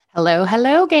Hello,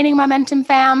 hello, Gaining Momentum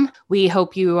fam. We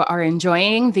hope you are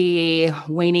enjoying the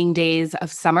waning days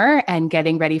of summer and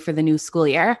getting ready for the new school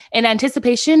year. In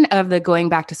anticipation of the going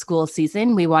back to school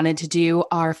season, we wanted to do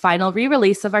our final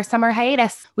re-release of our summer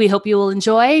hiatus. We hope you will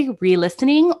enjoy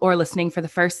re-listening or listening for the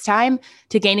first time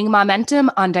to Gaining Momentum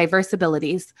on Diverse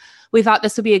Abilities. We thought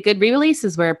this would be a good re-release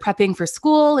as we're prepping for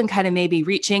school and kind of maybe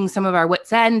reaching some of our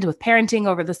wits' end with parenting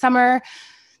over the summer.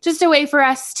 Just a way for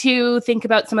us to think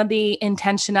about some of the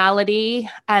intentionality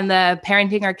and the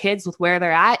parenting our kids with where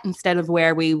they're at instead of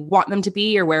where we want them to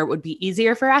be or where it would be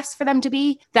easier for us for them to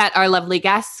be that our lovely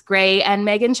guests, Gray and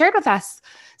Megan, shared with us.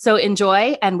 So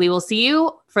enjoy, and we will see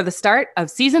you for the start of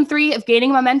season 3 of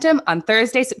Gaining Momentum on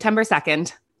Thursday, September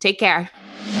 2nd. Take care.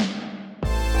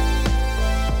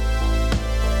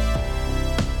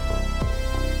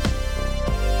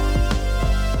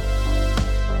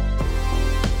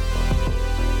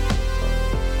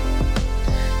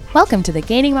 Welcome to the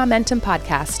Gaining Momentum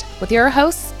podcast with your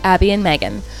hosts, Abby and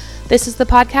Megan. This is the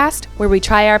podcast where we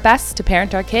try our best to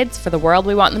parent our kids for the world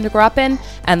we want them to grow up in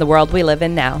and the world we live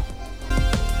in now.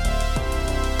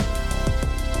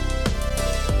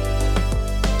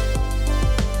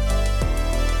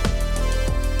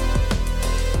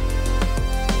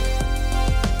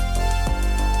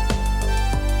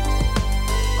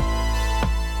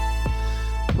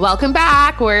 Welcome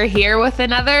back. We're here with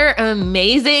another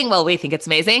amazing, well, we think it's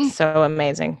amazing. So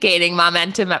amazing. Gaining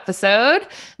Momentum episode.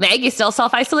 Meg, you still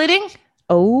self-isolating?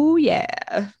 Oh, yeah.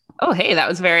 Oh, hey, that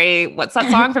was what's that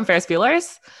song from Ferris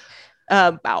Bueller's?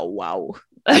 Bow wow.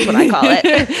 That's what I call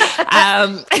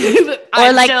it.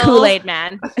 Or like Kool-Aid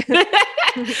Man.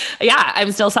 Yeah,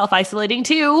 I'm still self-isolating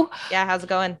too. Yeah, how's it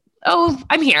going? Oh,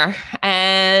 I'm here.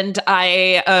 And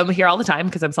I am here all the time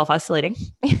because I'm self-isolating.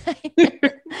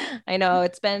 I know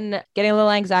it's been getting a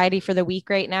little anxiety for the week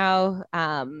right now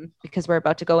because we're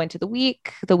about to go into the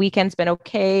week. The weekend's been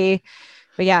okay.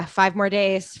 But yeah, 5 more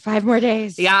days.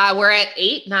 Yeah, we're at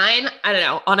 8, 9. I don't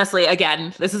know. Honestly,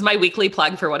 again, this is my weekly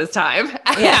plug for What Is Time.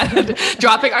 Yeah.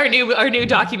 Dropping our new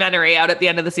documentary out at the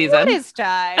end of the season. What is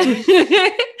time?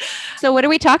 So what are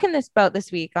we talking about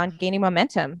this week on Gaining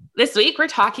Momentum? This week, we're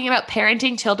talking about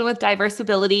parenting children with diverse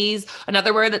abilities.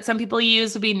 Another word that some people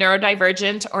use would be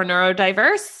neurodivergent or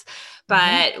neurodiverse.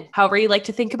 But however you like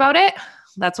to think about it,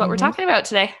 that's what we're talking about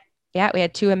today. Yeah, we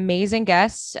had 2 amazing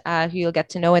guests who you'll get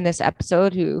to know in this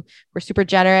episode who were super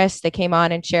generous. They came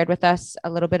on and shared with us a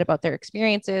little bit about their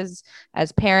experiences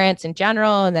as parents in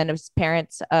general, and then as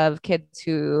parents of kids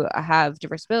who have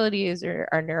diverse abilities or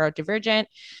are neurodivergent.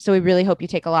 So we really hope you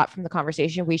take a lot from the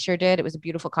conversation. We sure did. It was a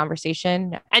beautiful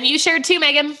conversation. And you shared too,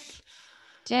 Megan.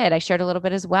 I shared a little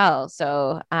bit as well.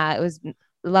 So it was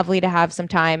lovely to have some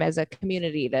time as a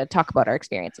community to talk about our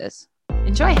experiences.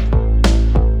 Enjoy.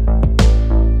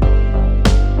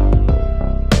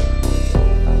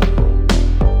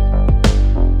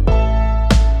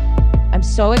 I'm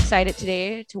so excited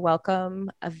today to welcome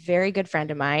a very good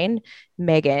friend of mine,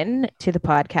 Megan, to the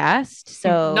podcast.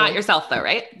 So not yourself though,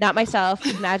 right? Not myself.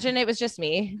 Imagine it was just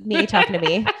me talking to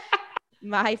me.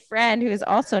 My friend, who is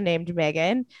also named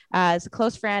Megan, is a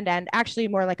close friend and actually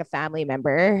more like a family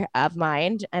member of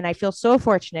mine. And I feel so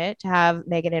fortunate to have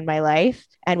Megan in my life.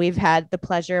 And we've had the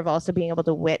pleasure of also being able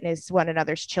to witness one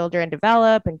another's children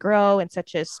develop and grow in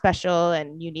such a special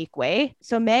and unique way.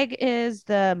 So Meg is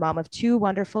the mom of 2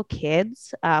 wonderful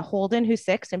kids, Holden, who's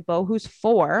 6, and Bo, who's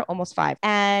 4, almost 5.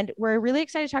 And we're really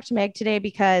excited to talk to Meg today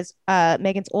because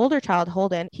Megan's older child,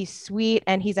 Holden, he's sweet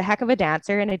and he's a heck of a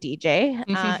dancer and a DJ.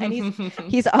 And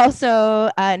he's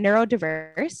also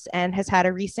neurodiverse and has had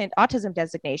a recent autism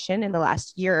designation in the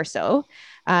last year or so.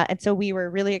 And so we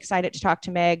were really excited to talk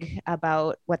to Meg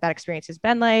about what that experience has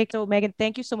been like. So Megan,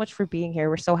 thank you so much for being here.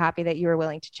 We're so happy that you were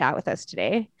willing to chat with us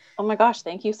today. Oh my gosh,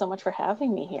 thank you so much for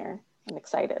having me here. I'm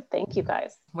excited. Thank you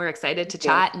guys. We're excited to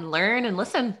chat and learn and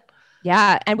listen.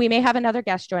 Yeah. And we may have another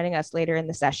guest joining us later in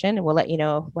the session, and we'll let you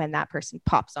know when that person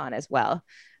pops on as well.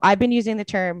 I've been using the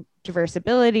term diverse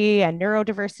ability and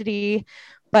neurodiversity,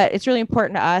 but it's really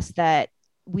important to us that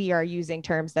we are using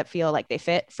terms that feel like they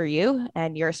fit for you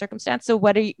and your circumstance. So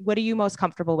what are you most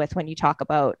comfortable with when you talk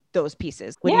about those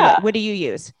pieces? What do you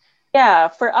use? Yeah,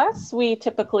 for us, we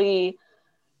kind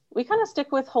of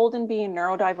stick with Holden being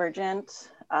neurodivergent.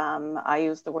 I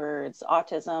use the words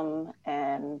autism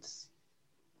and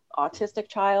autistic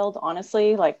child,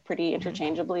 honestly, like pretty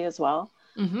interchangeably as well.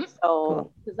 So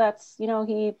cool. That's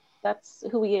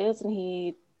who he is, and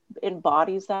he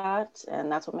embodies that,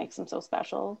 and that's what makes him so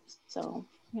special. So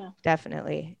yeah,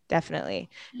 definitely.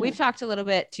 We've talked a little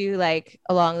bit too, like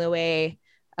along the way,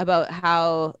 about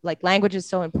how like language is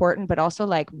so important, but also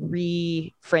like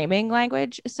reframing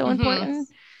language is so important.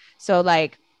 So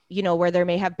like you know, where there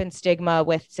may have been stigma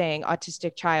with saying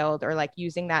autistic child or like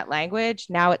using that language.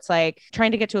 Now it's like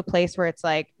trying to get to a place where it's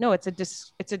like, no, it's a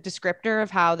descriptor of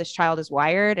how this child is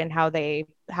wired and how they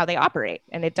operate.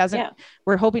 And it doesn't,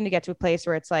 we're hoping to get to a place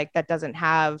where it's like, that doesn't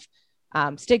have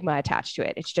stigma attached to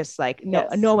it. It's just like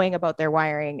knowing about their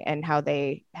wiring and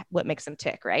what makes them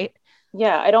tick. Right.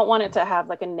 Yeah. I don't want it to have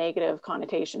like a negative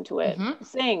connotation to it,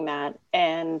 saying that.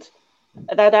 And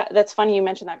that's funny you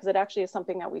mentioned that, because it actually is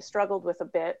something that we struggled with a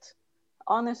bit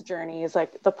on this journey, is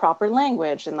like the proper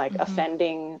language and like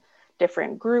offending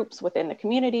different groups within the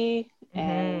community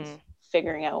and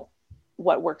figuring out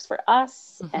what works for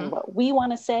us and what we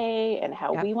want to say and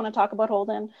how we want to talk about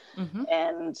Holden.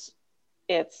 And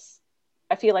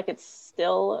I feel like it's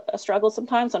still a struggle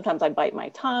sometimes. Sometimes I bite my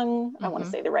tongue. I want to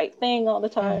say the right thing all the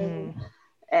time.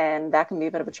 And that can be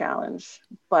a bit of a challenge,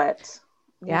 but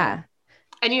yeah.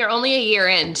 And you're only a year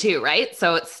in too, right?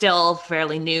 So it's still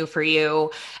fairly new for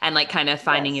you, and like kind of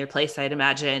finding your place, I'd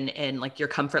imagine, in like your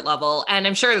comfort level. And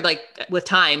I'm sure like with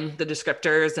time, the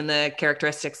descriptors and the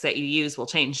characteristics that you use will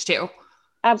change too.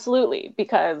 Absolutely.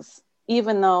 Because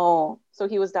even though, so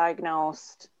he was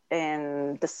diagnosed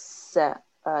in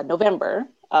November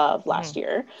of last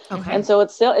year. Okay. And so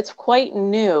it's quite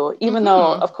new, even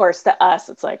though of course to us,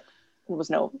 it's like, it was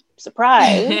no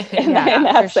surprise in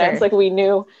that sense. Sure. Like we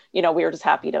knew, you know, we were just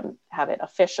happy to have it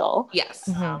official. Yes.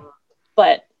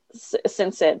 But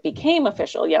since it became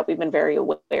official, we've been very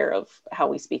aware of how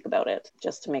we speak about it,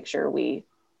 just to make sure we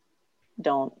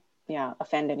don't,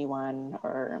 offend anyone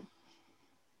or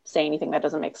say anything that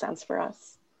doesn't make sense for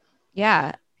us.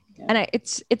 Yeah. And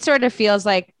it sort of feels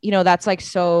like, you know, that's like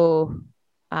so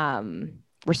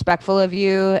respectful of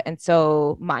you and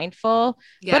so mindful,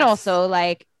 but also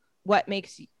like, what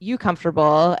makes you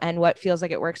comfortable and what feels like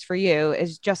it works for you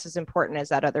is just as important as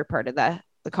that other part of the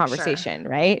conversation.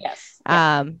 Right. Yes.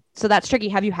 So that's tricky.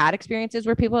 Have you had experiences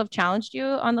where people have challenged you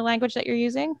on the language that you're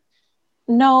using?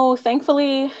 No,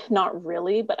 thankfully not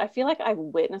really, but I feel like I've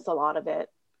witnessed a lot of it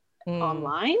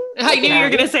online. I knew you were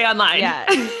going to say online. Yeah.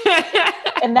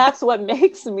 And that's what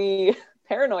makes me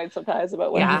paranoid sometimes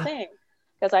about what I'm saying,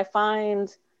 because I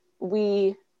find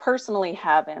we personally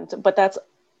haven't, but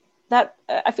that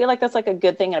I feel like that's like a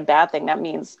good thing and a bad thing. That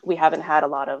means we haven't had a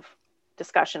lot of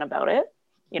discussion about it.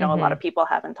 You know, a lot of people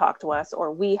haven't talked to us, or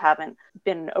we haven't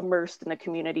been immersed in the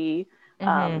community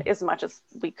as much as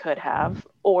we could have.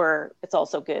 Or it's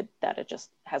also good that it just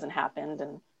hasn't happened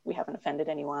and we haven't offended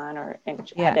anyone or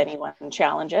had anyone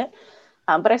challenge it.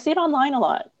 But I see it online a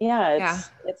lot.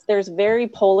 It's there's very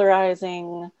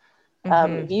polarizing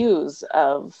views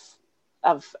of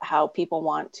how people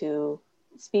want to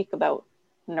speak about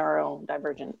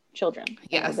neurodivergent children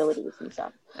and abilities and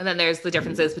stuff. And then there's the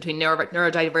differences between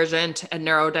neurodivergent and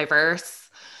neurodiverse,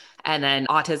 and then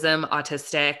autism,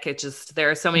 autistic. there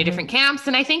are so many different camps.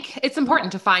 And I think it's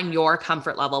important to find your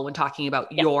comfort level when talking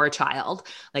about your child.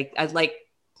 Like I was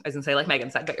gonna say, like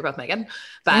Megan said, but you're both Megan.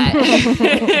 But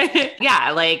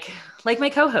like my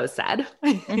co-host said,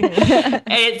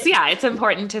 it's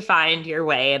important to find your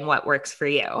way and what works for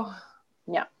you.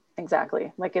 Yeah,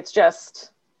 exactly. Like it's just,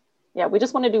 we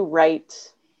just want to do right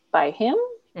by him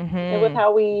and with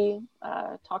how we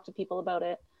talk to people about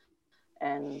it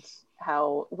and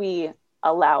how we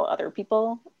allow other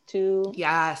people to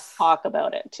talk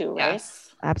about it too, right?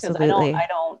 Yes, absolutely. I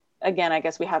don't, again, I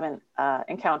guess we haven't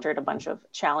encountered a bunch of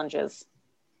challenges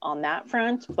on that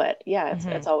front, but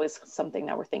it's always something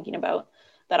that we're thinking about,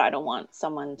 that I don't want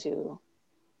someone to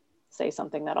say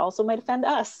something that also might offend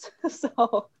us.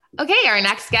 So okay, our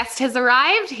next guest has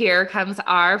arrived. Here comes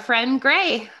our friend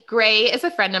Gray. Gray is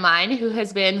a friend of mine who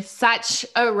has been such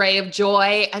a ray of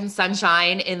joy and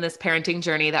sunshine in this parenting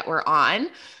journey that we're on.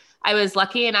 I was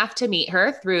lucky enough to meet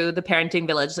her through the parenting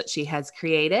village that she has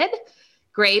created.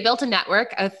 Gray built a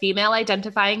network of female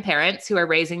identifying parents who are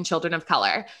raising children of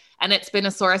color. And it's been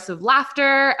a source of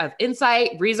laughter, of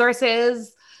insight,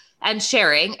 resources, and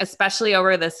sharing, especially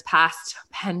over this past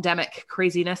pandemic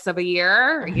craziness of a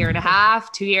year and a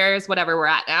half, 2 years, whatever we're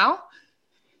at now.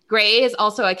 Gray is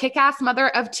also a kick-ass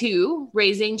mother of two,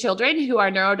 raising children who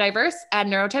are neurodiverse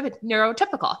and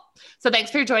neurotypical. So thanks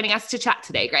for joining us to chat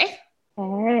today, Gray.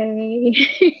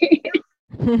 Hey.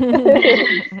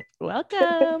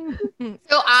 Welcome.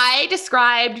 So I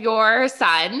described your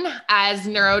son as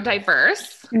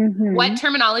neurodiverse. What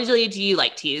terminology do you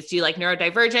like to use? Do you like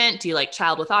neurodivergent? Do you like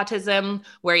child with autism?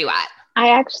 Where are you at?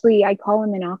 I call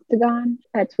him an octagon.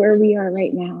 That's where we are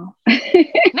right now.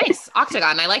 Nice.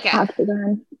 Octagon. I like it.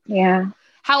 Octagon. Yeah.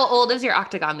 How old is your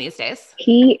octagon these days?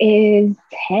 He is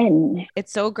 10.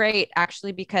 It's so great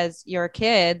actually, because your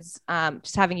kids,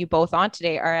 just having you both on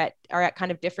today are at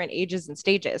kind of different ages and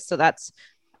stages. So that's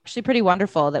actually pretty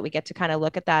wonderful that we get to kind of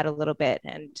look at that a little bit.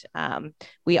 And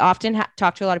we often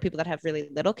talk to a lot of people that have really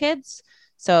little kids.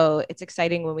 So it's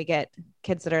exciting when we get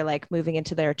kids that are like moving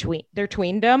into their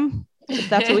tweendom, if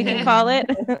that's what we can call it.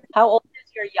 How old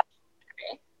is your young?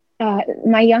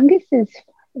 My youngest is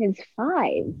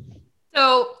 5.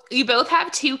 So you both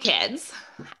have 2 kids.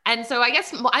 And so I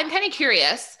guess I'm kind of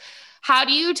curious, how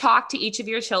do you talk to each of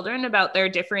your children about their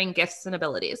differing gifts and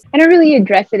abilities? I don't really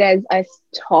address it as us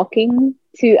talking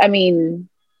to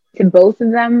both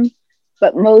of them,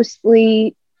 but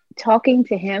mostly talking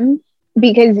to him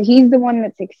because he's the one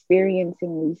that's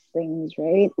experiencing these things,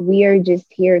 right? We are just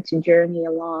here to journey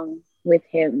along with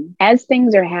him. As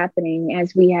things are happening,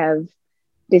 as we have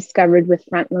discovered with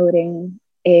front loading,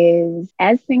 is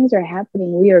as things are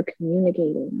happening, we are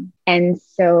communicating. And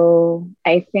so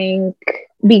I think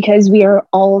because we are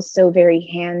all so very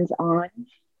hands-on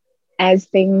as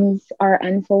things are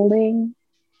unfolding,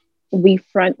 we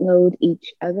front load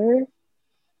each other.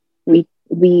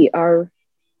 We are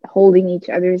holding each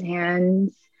other's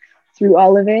hands through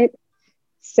all of it.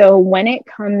 So when it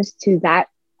comes to that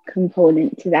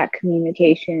component, to that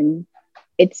communication,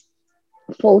 it's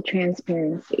full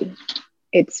transparency.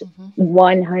 It's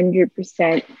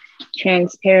 100%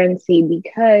 transparency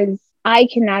because I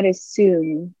cannot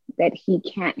assume that he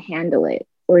can't handle it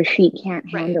or she can't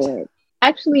handle it.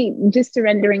 Actually, just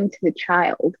surrendering to the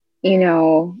child, they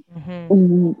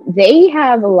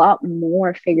have a lot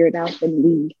more figured out than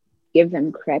we give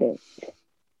them credit.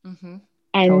 And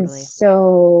totally.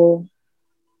 So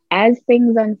as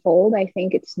things unfold, I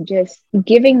think it's just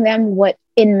giving them what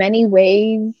in many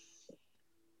ways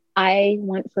I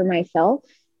want for myself,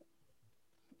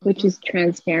 which is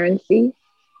transparency,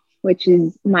 which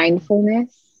is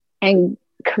mindfulness and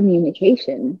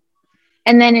communication.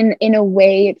 And then in a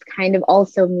way, it's kind of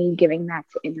also me giving that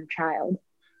to inner child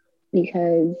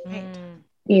because,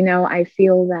 I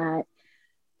feel that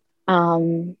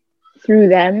through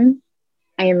them,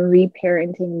 I am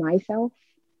reparenting myself.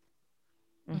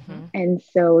 And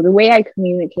so the way I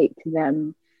communicate to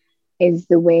them is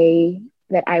the way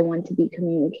that I want to be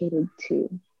communicated to.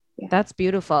 Yeah. That's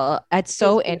beautiful. It's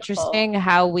so interesting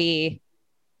how we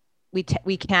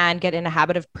can get in a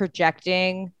habit of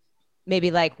projecting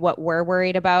maybe like what we're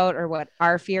worried about or what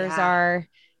our fears are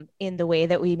in the way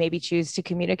that we maybe choose to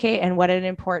communicate, and what an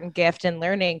important gift and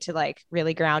learning to like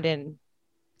really ground in,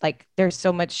 like there's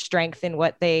so much strength in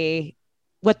what they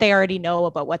already know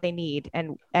about what they need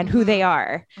and who they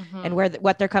are and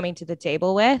what they're coming to the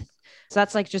table with. So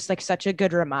that's like just like such a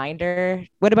good reminder.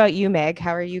 What about you, Meg?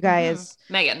 How are you guys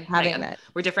Megan that?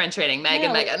 We're differentiating Meg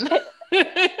and Megan.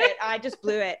 I just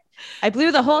blew it. I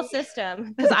blew the whole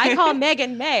system because I call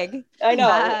Megan Meg. I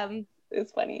know.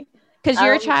 It's funny. Because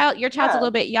your child's a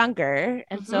little bit younger.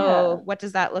 And so what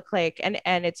does that look like? And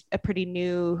it's a pretty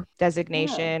new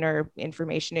designation or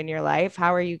information in your life.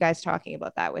 How are you guys talking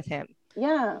about that with him?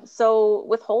 Yeah. So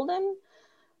with Holden,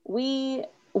 we've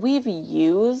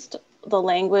used the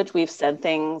language. We've said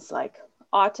things like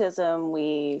autism.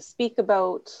 We speak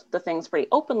about the things pretty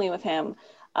openly with him.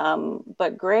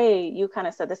 But Gray, you kind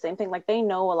of said the same thing. Like they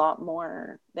know a lot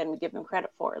more than we give them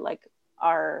credit for. Like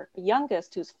our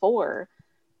youngest, who's 4,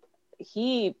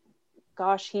 he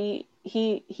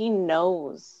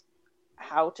knows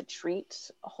how to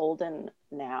treat Holden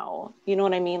now. You know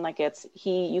what I mean? Like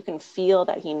you can feel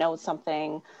that he knows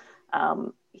something.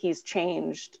 He's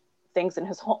changed things in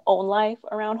his own life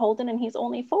around Holden, and he's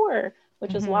only 4,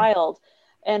 which is wild.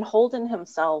 And Holden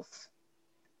himself,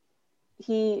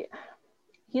 he's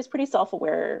pretty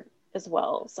self-aware as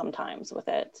well sometimes with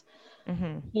it.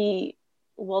 He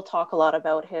will talk a lot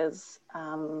about his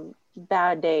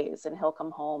bad days, and he'll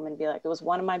come home and be like, it was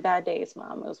one of my bad days,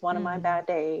 Mom. It was one of my bad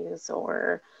days,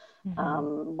 or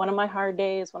one of my hard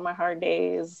days,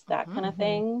 that kind of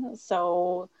thing.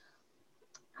 So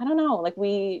I don't know, like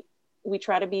we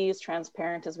try to be as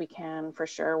transparent as we can, for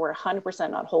sure. We're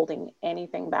 100% not holding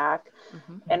anything back.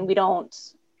 And we don't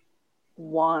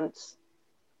want,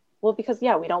 because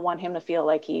we don't want him to feel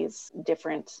like he's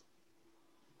different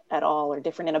at all, or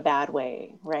different in a bad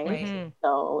way, right?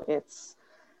 So it's,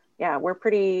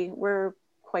 we're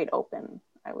quite open,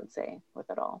 I would say,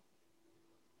 with it all,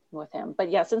 with him.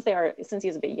 But since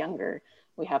he's a bit younger,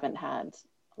 we haven't had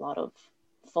a lot of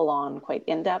full-on, quite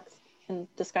in-depth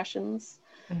discussions.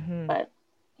 But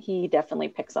he definitely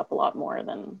picks up a lot more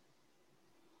than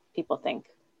people think.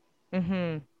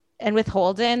 And with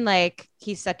Holden, like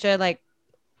he's such a like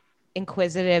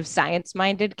inquisitive,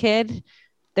 science-minded kid.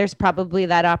 There's probably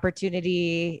that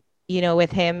opportunity,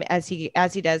 with him as he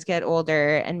does get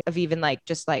older, and of even like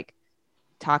just like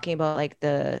talking about like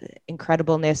the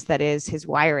incredibleness that is his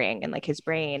wiring and like his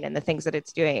brain and the things that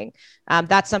it's doing.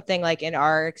 That's something like in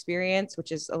our experience,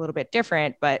 which is a little bit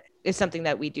different, but is something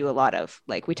that we do a lot of.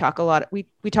 Like we talk a lot, we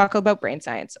talk about brain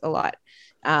science a lot.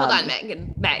 Hold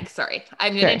on, Meg, sorry.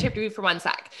 I'm going to interrupt you for one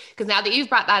sec. Because now that you've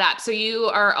brought that up, so you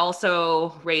are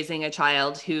also raising a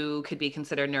child who could be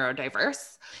considered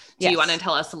neurodiverse. Do you want to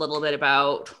tell us a little bit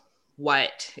about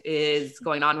what is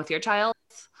going on with your child?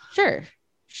 Sure.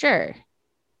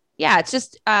 Yeah, it's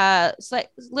just it's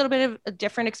like a little bit of a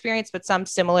different experience, but some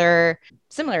similar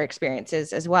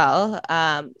experiences as well.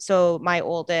 So my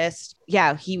oldest,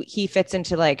 he fits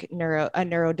into like a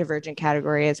neurodivergent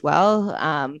category as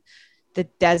well.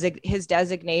 His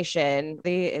designation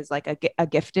is like a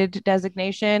gifted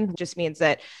designation, just means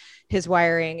that his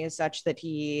wiring is such that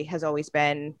he has always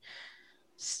been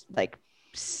like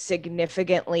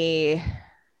significantly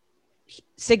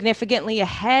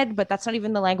ahead, but that's not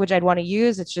even the language I'd want to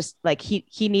use. It's just like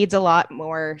he needs a lot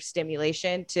more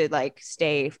stimulation to like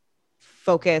stay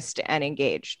focused and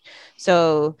engaged.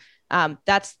 So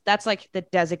that's like the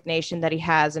designation that he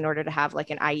has in order to have like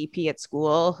an IEP at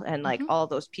school and like all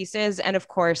those pieces. And of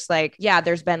course, like,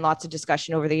 there's been lots of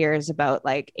discussion over the years about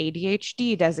like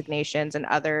ADHD designations and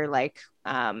other like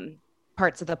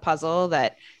parts of the puzzle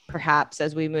that perhaps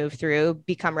as we move through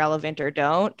become relevant or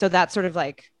don't. So that's sort of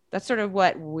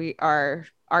what our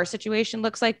situation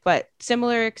looks like, but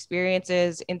similar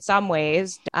experiences in some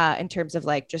ways in terms of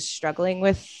like just struggling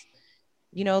with,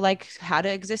 like how to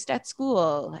exist at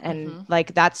school and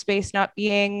like that space not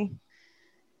being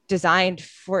designed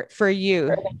for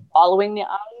you. Following the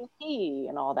IEP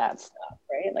and all that stuff,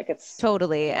 right? Like it's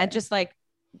totally. And just like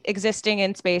existing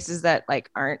in spaces that like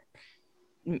aren't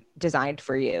designed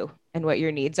for you and what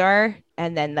your needs are,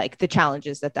 and then like the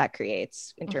challenges that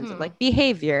creates in terms of like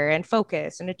behavior and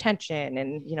focus and attention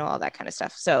and all that kind of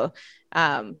stuff. So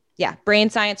brain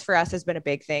science for us has been a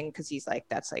big thing because he's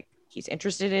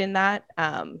interested in that.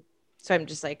 So I'm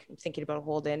just like thinking about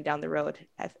Holden down the road,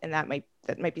 and that might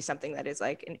be something that is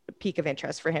like a peak of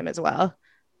interest for him as well.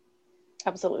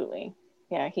 Absolutely.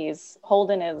 Yeah, he's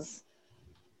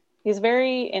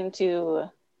very into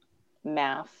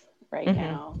math right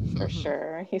now, for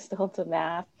sure. He's still into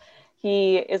math.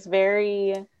 He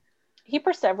perseverates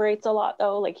a lot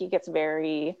though. Like he gets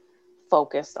very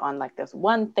focused on like this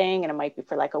one thing, and it might be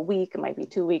for like a week, it might be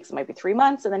 2 weeks, it might be 3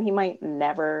 months, and then he might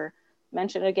never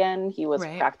mention it again. He was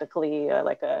practically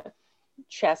like a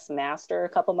chess master a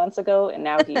couple months ago, and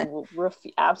now he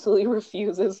absolutely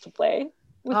refuses to play.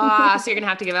 So you're gonna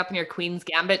have to give up on your Queen's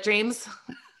Gambit dreams.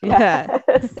 Yeah.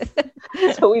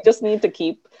 So we just need to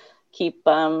keep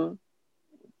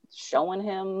showing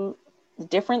him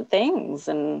different things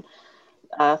and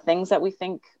things that we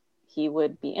think he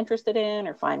would be interested in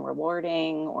or find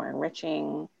rewarding or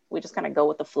enriching. We just kind of go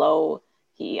with the flow.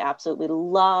 He absolutely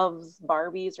loves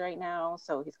Barbies right now,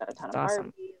 so he's got a ton of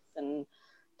Barbies and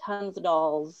tons of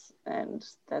dolls, and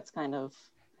that's kind of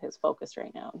his focus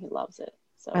right now, and he loves it.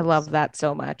 So I love that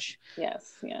so much.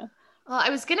 Yes. Yeah. Well, I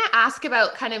was going to ask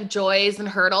about kind of joys and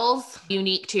hurdles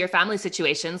unique to your family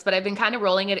situations, but I've been kind of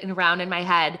rolling it around in my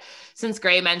head since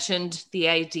Gray mentioned the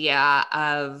idea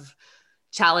of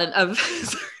challenge of,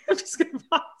 sorry, I'm just going to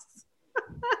pause.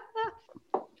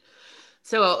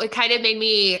 So it kind of made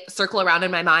me circle around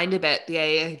in my mind a bit, the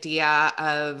idea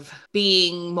of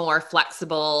being more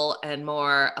flexible and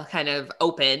more kind of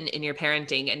open in your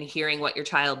parenting and hearing what your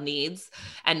child needs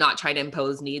and not try to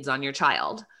impose needs on your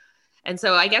child. And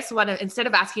so I guess instead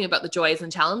of asking about the joys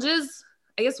and challenges,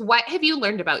 I guess what have you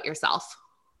learned about yourself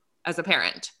as a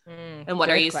parent? And what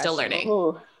are you still learning?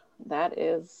 Oh, that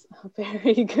is a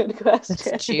very good question.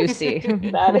 That's juicy.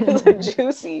 That is a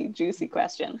juicy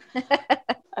question.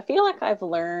 I feel like I've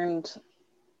learned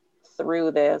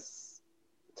through this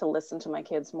to listen to my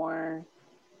kids more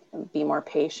and be more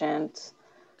patient.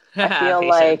 I feel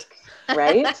like,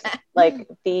 right? Like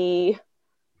the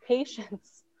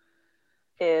patience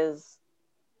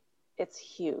it's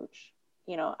huge.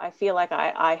 I feel like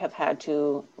I have had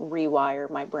to rewire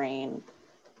my brain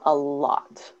a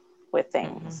lot with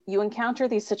things. You encounter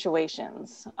these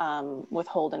situations with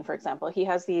Holden, for example.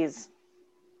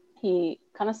 He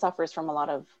kind of suffers from a lot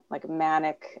of like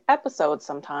manic episodes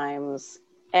sometimes,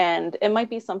 and it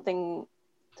might be something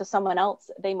to someone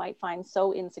else they might find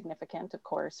so insignificant, of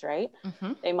course, right?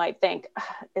 They might think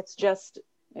it's just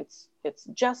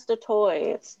a toy,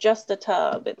 it's just a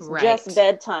tub, it's just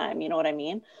bedtime, you know what I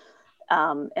mean?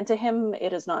 And to him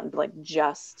it is not like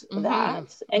just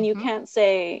that, and you can't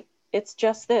say it's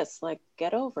just this, like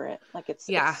get over it, like it's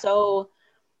so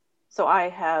I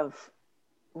have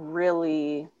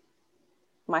really,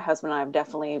 my husband and I have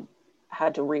definitely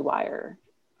had to rewire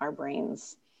our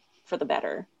brains for the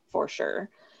better, for sure.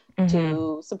 Mm-hmm.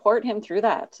 To support him through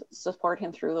that, support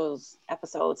him through those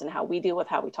episodes and how we deal with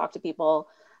how we talk to people.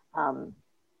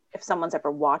 If someone's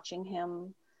ever watching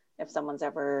him, if someone's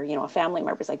ever, you know, a family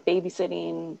member's like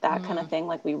babysitting, that kind of thing,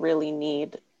 like we really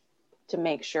need to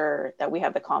make sure that we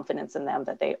have the confidence in them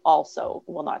that they also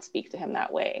will not speak to him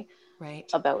that way. Right.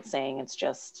 About saying it's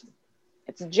just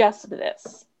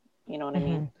this, you know what I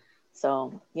mean?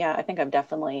 So yeah, I think I've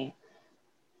definitely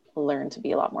learned to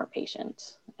be a lot more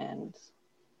patient and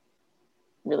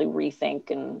really rethink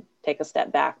and take a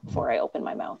step back before I open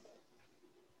my mouth.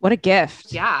 What a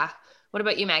gift. Yeah. What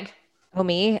about you, Meg? Oh,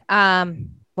 me?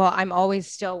 Well, I'm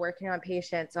always still working on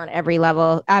patience on every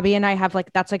level. Abby and I have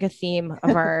like, that's like a theme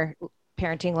of our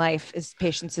parenting life, is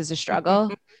patience is a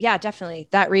struggle. Yeah, definitely.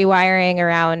 That rewiring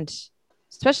around,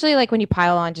 especially like when you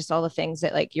pile on just all the things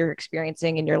that like you're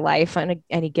experiencing in your life on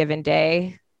any given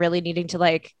day, really needing to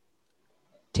like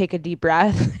take a deep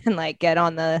breath and like get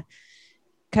on the,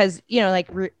 because, you know, like,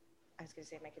 I was going to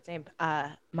say my kid's name,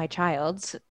 my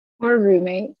child's. Or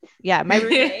roommate. Yeah, my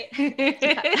roommate.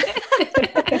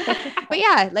 But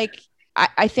yeah, like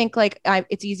I think like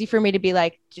it's easy for me to be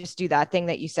like, just do that thing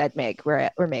that you said, Meg,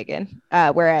 or Megan,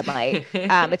 where I'm like,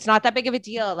 it's not that big of a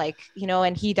deal, like, you know.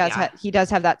 And he does he does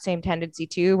have that same tendency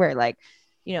too, where like,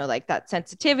 you know, like that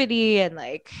sensitivity and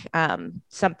like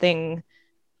something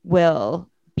will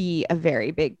be a very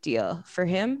big deal for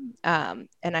him. And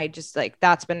I just like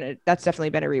that's definitely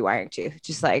been a rewiring too,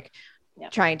 just like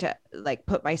trying to like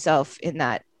put myself in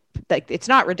that, like, it's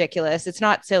not ridiculous, it's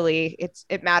not silly,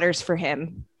 it matters for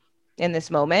him in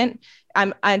this moment.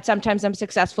 And sometimes I'm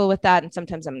successful with that and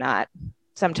sometimes I'm not.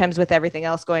 Sometimes with everything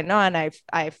else going on,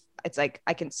 it's like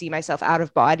I can see myself out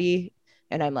of body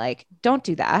and I'm like, don't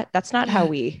do that, that's not how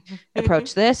we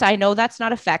approach this. I know that's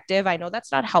not effective, I know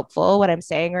that's not helpful what I'm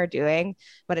saying or doing,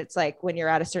 but it's like when you're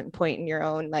at a certain point in your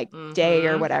own like day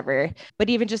or whatever. But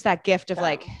even just that gift of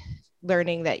like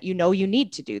learning that, you know, you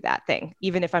need to do that thing,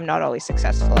 even if I'm not always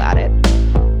successful at it.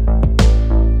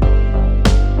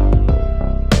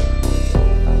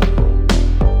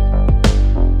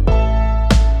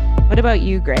 What about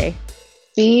you, Gray?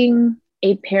 Being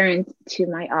a parent to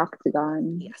my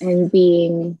Octagon and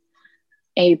being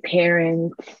a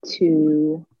parent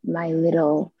to my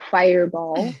little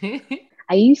Fireball,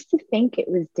 I used to think it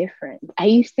was different. I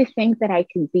used to think that I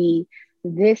could be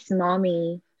this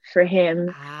mommy for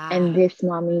him and this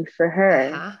mommy for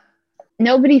her.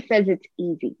 Nobody says it's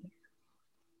easy,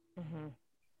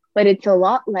 but it's a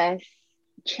lot less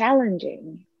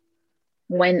challenging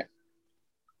when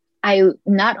I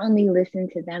not only listen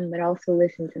to them, but also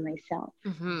listen to myself.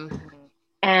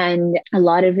 And a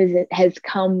lot of it has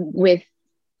come with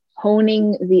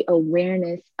honing the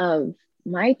awareness of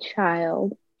my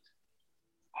child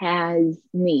has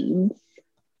needs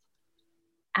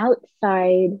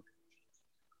outside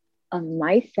of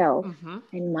myself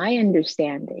and my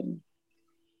understanding.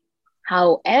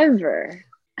 However,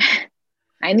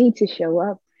 I need to show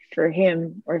up for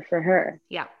him or for her.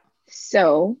 Yeah.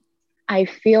 So I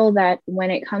feel that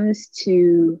when it comes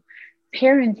to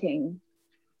parenting,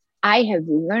 I have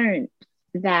learned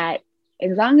that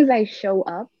as long as I show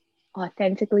up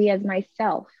authentically as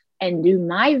myself and do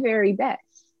my very best,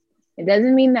 it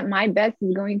doesn't mean that my best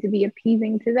is going to be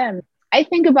appeasing to them. I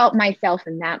think about myself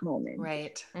in that moment.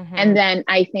 Right. And then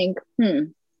I think,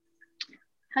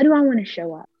 how do I want to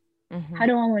show up? How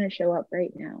do I want to show up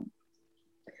right now?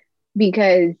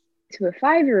 Because to a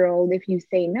 5-year-old, if you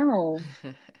say no,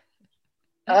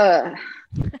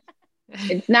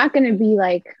 it's not going to be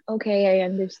like, okay, I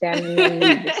understand, and then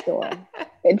leave the store.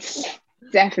 It's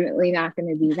definitely not going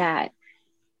to be that.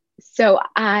 So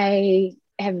I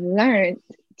have learned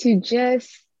to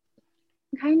just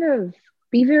kind of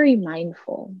be very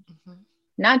mindful,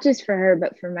 not just for her,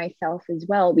 but for myself as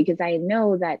well, because I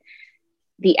know that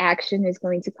the action is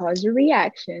going to cause a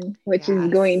reaction, which is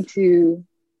going to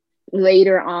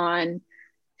later on.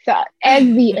 So as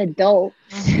the adult,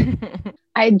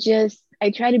 I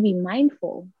try to be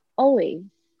mindful always,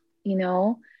 you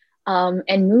know,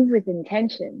 and move with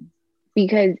intention.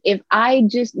 Because if I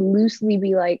just loosely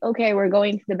be like, okay, we're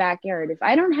going to the backyard, if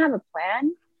I don't have a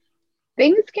plan,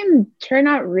 things can turn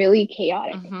out really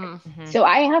chaotic. So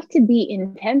I have to be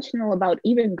intentional about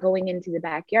even going into the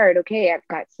backyard. Okay, I've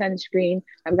got sunscreen,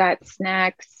 I've got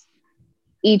snacks.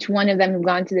 Each one of them have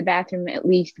gone to the bathroom at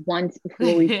least once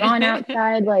before we've gone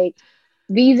outside. Like,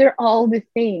 these are all the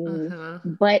things,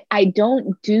 but I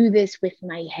don't do this with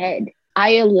my head.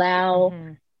 I allow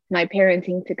my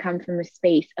parenting to come from a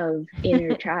space of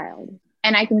inner child.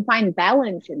 And I can find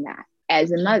balance in that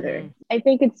as a mother. I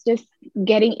think it's just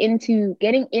getting into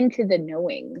the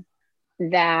knowing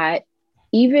that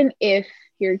even if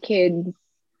your kids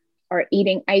are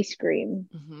eating ice cream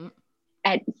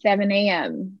at 7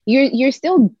 a.m., you're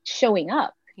still showing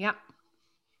up. Yep.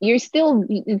 You're still,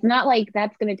 it's not like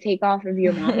that's going to take off of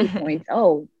your mommy points.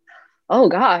 Oh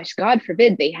gosh, God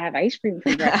forbid they have ice cream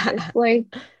for breakfast. Like,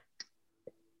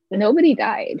 nobody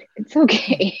died. It's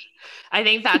okay. I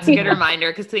think that's a good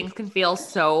reminder, because things can feel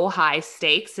so high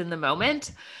stakes in the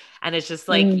moment. And it's just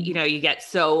like, you know, you get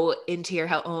so into your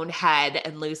own head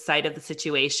and lose sight of the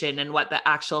situation and what the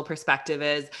actual perspective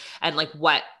is, and like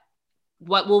what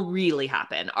will really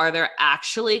happen. Are there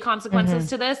actually consequences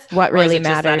to this? What really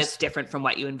matters? That it's different from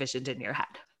what you envisioned in your head.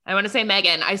 I want to say,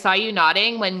 Megan, I saw you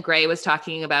nodding when Gray was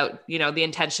talking about, you know, the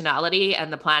intentionality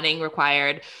and the planning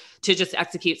required to just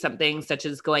execute something such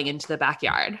as going into the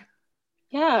backyard.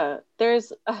 Yeah,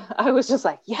 I was just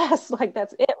like, yes, like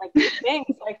that's it. Like these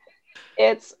things, like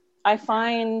I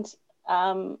find,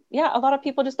 a lot of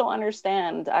people just don't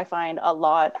understand. I find a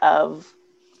lot of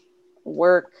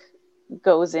work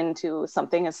goes into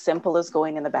something as simple as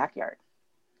going in the backyard.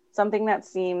 Something that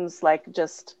seems like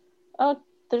just,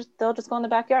 they'll just go in the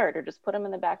backyard or just put them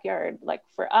in the backyard. Like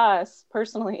for us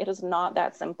personally, it is not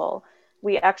that simple.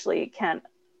 We actually can't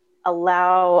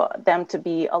allow them to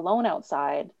be alone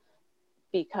outside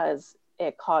because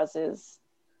it causes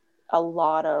a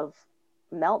lot of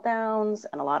meltdowns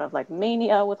and a lot of like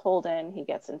mania with Holden. He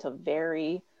gets into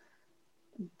very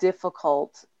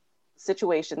difficult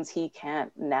situations he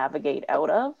can't navigate out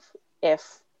of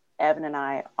if Evan and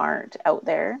I aren't out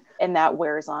there, and that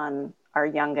wears on our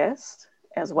youngest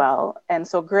as well. And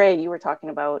so Gray, you were talking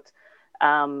about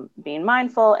being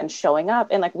mindful and showing up,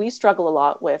 and like we struggle a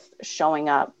lot with showing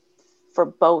up for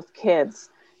both kids.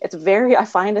 I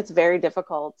find it's very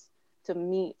difficult to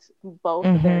meet both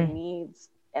of their needs,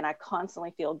 and I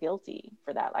constantly feel guilty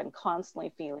for that. I'm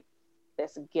constantly feeling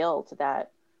this guilt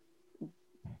that,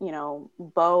 you know,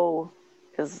 Bo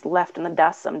is left in the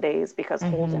dust some days because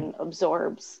Holden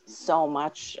absorbs so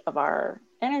much of our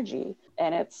energy.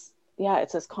 And it's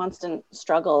this constant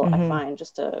struggle, I find,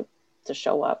 just to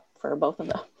show up for both of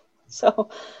them.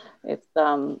 So it's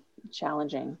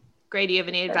challenging. Gray, do you have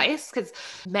any advice? Because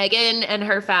Megan and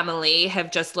her family have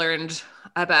just learned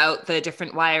about the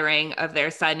different wiring of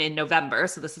their son in November.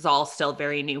 So this is all still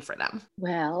very new for them.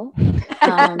 Well,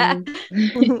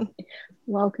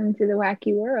 welcome to the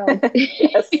wacky world.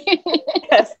 Yes.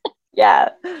 Yes. Yeah.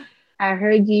 I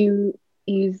heard you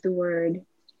use the word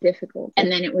difficult,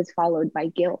 and then it was followed by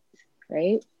guilt,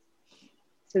 right?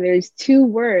 So there's two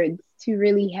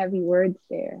really heavy words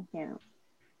there. Yeah.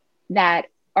 That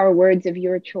are words of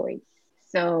your choice.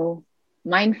 So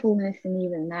mindfulness, and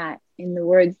even that in the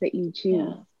words that you choose.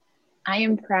 Yeah. I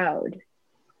am proud.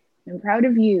 I'm proud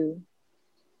of you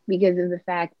because of the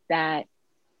fact that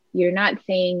you're not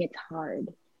saying it's hard.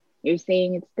 You're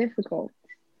saying it's difficult.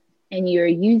 And you're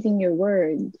using your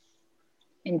words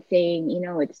and saying, you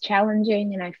know, it's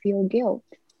challenging and I feel guilt.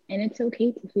 And it's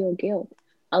okay to feel guilt.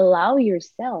 Allow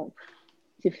yourself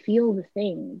to feel the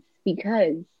things,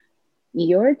 because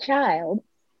your child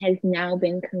has now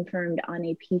been confirmed on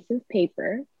a piece of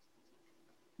paper.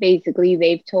 Basically,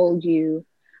 they've told you,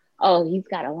 oh, he's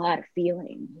got a lot of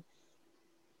feelings.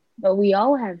 But we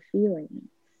all have feelings.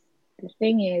 The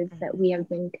thing is that we have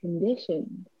been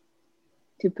conditioned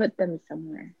to put them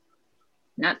somewhere,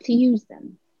 not to use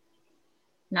them,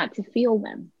 not to feel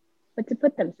them, but to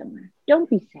put them somewhere. Don't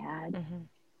be sad.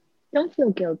 Don't feel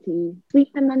guilty.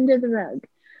 Sweep them under the rug.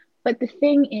 But the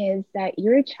thing is that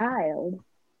your child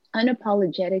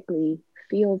unapologetically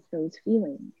feels those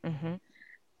feelings.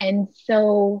 And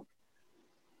so,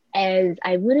 as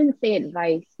I wouldn't say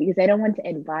advice, because I don't want to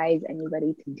advise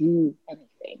anybody to do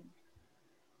anything,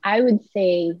 I would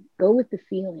say go with the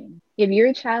feeling. If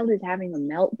your child is having a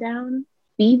meltdown,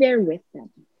 be there with them,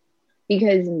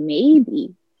 because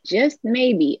maybe, just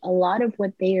maybe, a lot of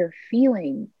what they are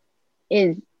feeling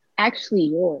is actually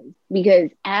yours. Because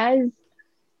as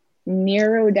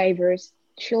neurodiverse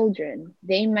children,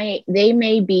 they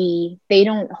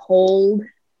don't hold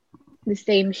the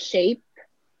same shape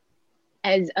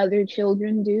as other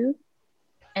children do,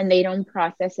 and they don't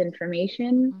process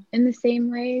information in the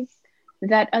same ways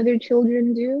that other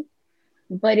children do.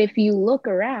 But if you look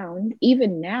around,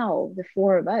 even now, the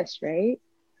four of us, right?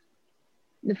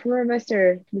 The four of us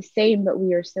are the same, but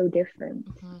we are so different.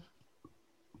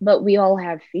 But we all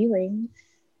have feelings,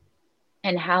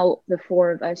 and how the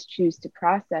four of us choose to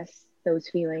process those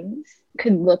feelings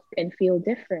could look and feel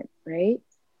different, right?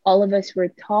 All of us were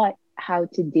taught how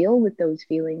to deal with those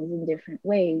feelings in different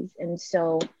ways. And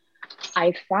so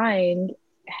I find,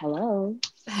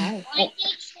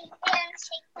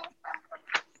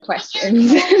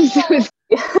 questions.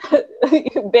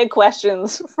 Big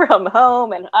questions from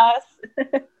home and us.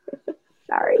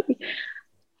 Sorry.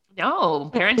 No,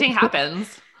 parenting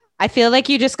happens. I feel like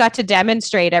you just got to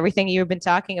demonstrate everything you've been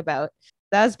talking about.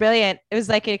 That was brilliant. It was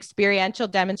like an experiential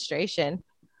demonstration.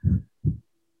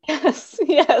 Yes.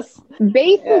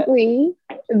 Basically,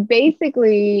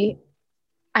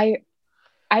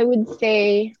 I would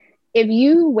say if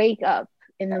you wake up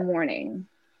in the morning,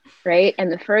 right,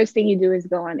 and the first thing you do is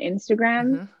go on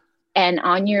Instagram, and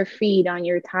on your feed, on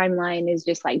your timeline is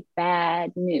just like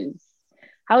bad news,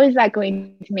 how is that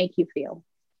going to make you feel?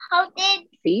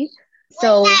 See?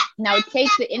 So now take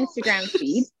the Instagram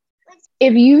feed.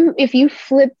 If you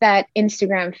flip that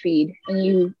Instagram feed and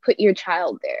you put your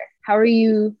child there, how are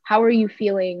you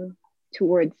feeling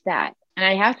towards that? And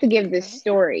I have to give this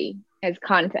story as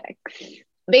context.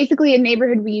 Basically, a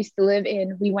neighborhood we used to live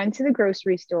in, we went to the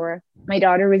grocery store. My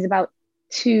daughter was about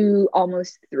 2,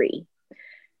 almost 3.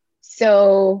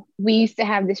 So we used to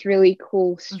have this really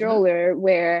cool stroller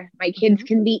where my kids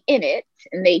can be in it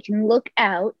and they can look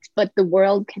out, but the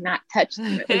world cannot touch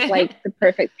them. It was like the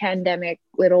perfect pandemic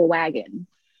little wagon,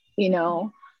 you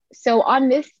know? So on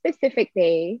this specific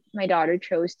day, my daughter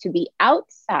chose to be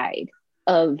outside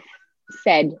of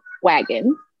said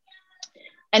wagon.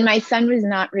 And my son was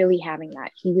not really having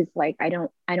that. He was like, I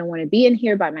don't want to be in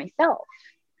here by myself.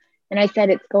 And I said,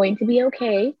 it's going to be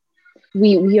okay.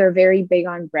 We are very big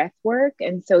on breath work.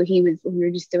 And so we were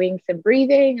just doing some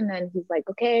breathing. And then he's like,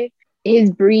 okay,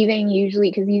 his breathing usually,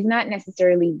 because he's not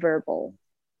necessarily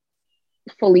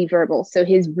fully verbal. So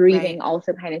his breathing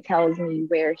also kind of tells me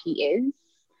where he is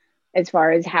as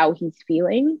far as how he's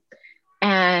feeling.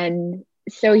 And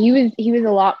so he was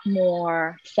a lot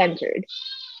more centered.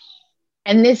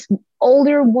 And this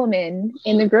older woman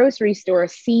in the grocery store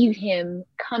sees him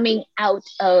coming out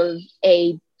of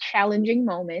a challenging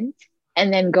moment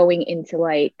and then going into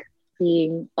like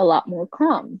being a lot more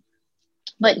calm.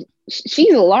 But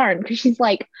she's alarmed because she's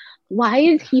like, why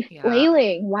is he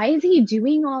flailing? Why is he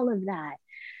doing all of that?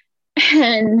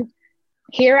 And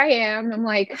here I am. I'm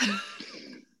like,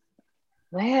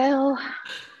 well,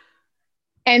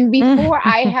 and before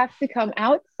I have to come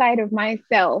outside of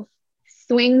myself,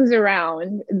 swings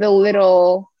around the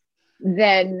little,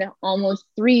 then almost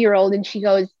 3-year-old, and she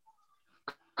goes,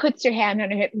 puts her hand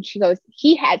on her hip, and she goes,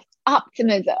 he has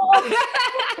optimism.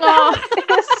 Oh,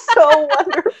 it's so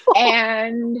wonderful.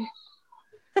 And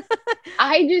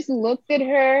I just looked at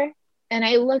her, and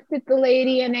I looked at the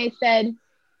lady, and I said,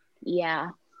 yeah.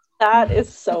 That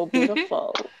is so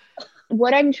beautiful.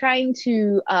 What I'm trying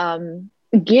to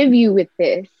give you with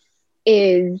this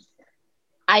is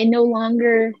I no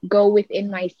longer go within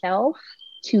myself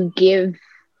to give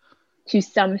to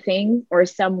something or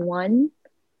someone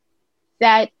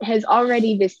that has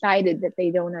already decided that they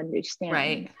don't understand.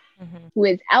 Right. Who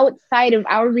is outside of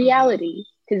our reality,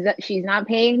 because she's not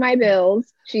paying my bills.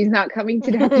 She's not coming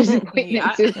to doctor's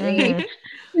appointments with me.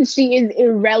 She is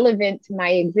irrelevant to my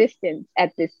existence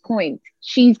at this point.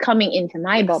 She's coming into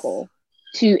my bubble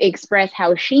to express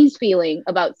how she's feeling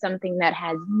about something that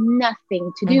has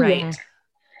nothing to do with it.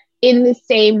 In the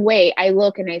same way, I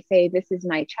look and I say, this is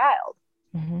my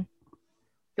child.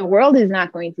 The world is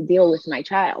not going to deal with my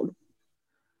child.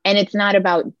 And it's not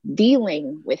about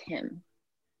dealing with him.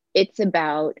 It's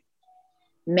about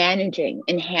managing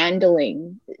and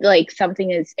handling like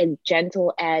something as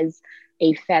gentle as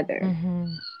a feather.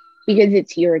 Because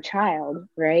it's your child,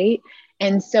 right?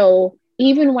 And so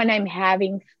even when I'm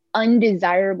having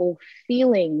undesirable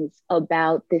feelings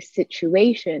about this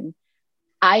situation,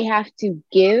 I have to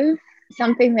give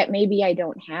something that maybe I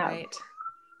don't have.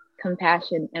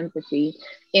 Compassion, empathy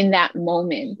in that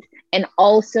moment. And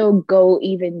also go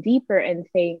even deeper and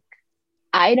think,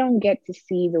 I don't get to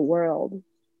see the world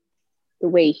the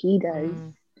way he does.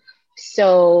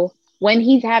 So when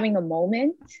he's having a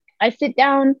moment, I sit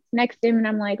down next to him and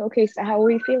I'm like, okay, so how are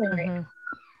we feeling right now?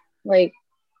 Like,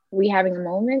 are we having a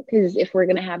moment? Because if we're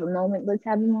going to have a moment, let's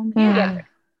have a moment together.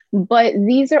 But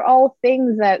these are all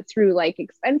things that through like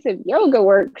expensive yoga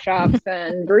workshops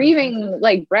and breathing,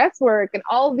 like breath work and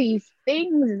all these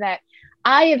things that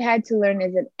I have had to learn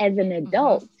as an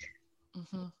adult.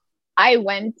 I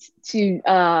went to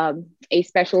a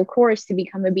special course to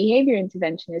become a behavior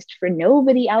interventionist for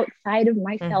nobody outside of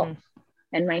myself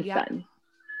and my son.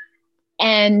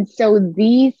 And so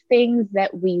these things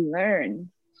that we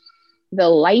learn, the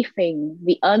lifing,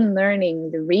 the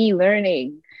unlearning, the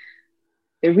relearning,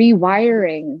 the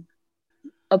rewiring,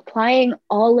 applying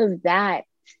all of that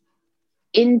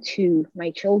into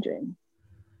my children,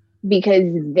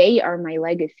 because they are my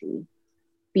legacy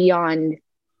beyond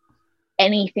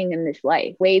anything in this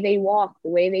life. The way they walk, the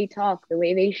way they talk, the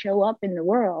way they show up in the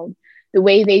world, the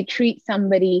way they treat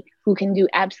somebody who can do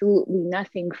absolutely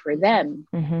nothing for them.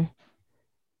 Mm-hmm.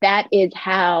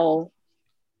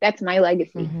 That's my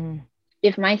legacy. Mm-hmm.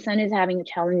 If my son is having a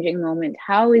challenging moment,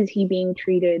 how is he being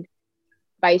treated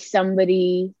by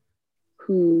somebody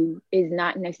who is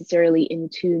not necessarily in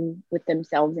tune with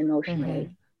themselves emotionally?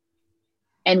 Mm-hmm.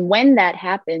 And when that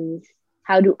happens,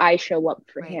 how do I show up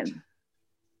for Right. him?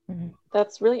 Mm-hmm.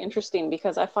 That's really interesting,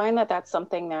 because I find that that's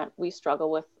something that we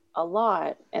struggle with a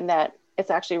lot, and that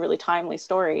it's actually a really timely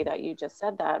story that you just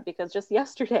said that, because just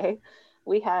yesterday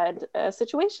we had a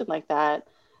situation like that,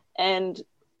 and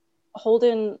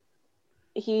Holden,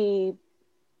 he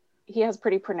has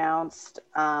pretty pronounced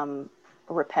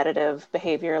repetitive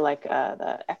behavior, like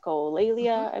the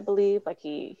echolalia, I believe. Like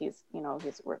he'll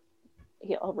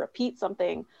repeat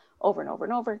something over and over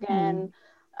and over again.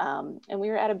 And we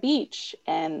were at a beach,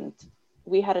 and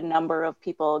we had a number of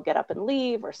people get up and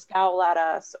leave, or scowl at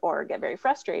us, or get very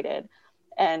frustrated.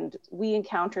 And we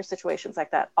encounter situations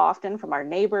like that often from our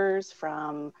neighbors,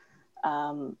 from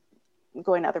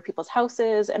going to other people's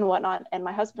houses and whatnot. And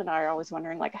my husband and I are always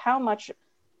wondering, like, how much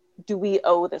do we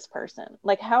owe this person?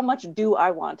 Like, how much do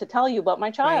I want to tell you about my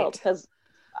child? Because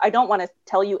I don't want to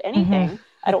tell you anything. Mm-hmm.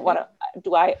 I don't want to.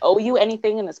 Do I owe you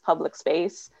anything in this public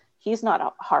space? He's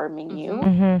not harming you.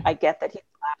 Mm-hmm. I get that he's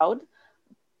loud,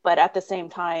 but at the same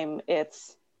time,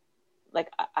 it's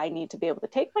like I need to be able to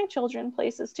take my children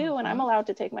places too, and I'm allowed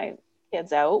to take my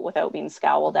kids out without being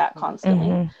scowled at constantly.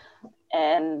 Mm-hmm.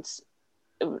 And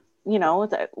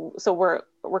so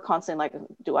we're constantly like,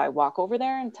 do I walk over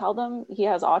there and tell them he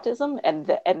has autism,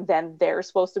 and then they're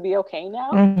supposed to be okay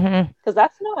now? Because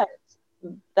that's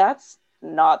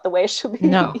not the way it should be.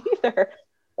 No. Either.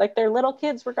 Like, they're little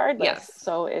kids regardless. Yes.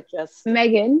 So it just.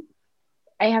 Megan,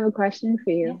 I have a question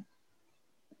for you.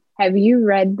 Yeah. Have you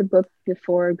read the book The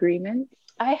Four Agreements?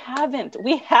 I haven't.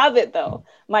 We have it though.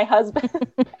 My husband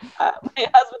has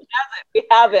it. We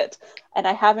have it, and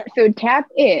I haven't. So tap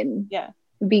in. Yeah.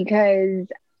 Because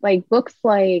like books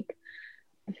like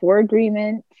The Four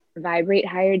Agreements, Vibrate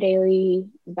Higher Daily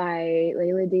by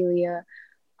Layla Delia,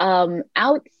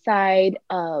 outside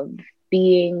of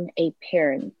being a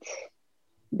parent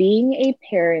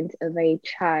of a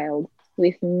child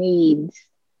with needs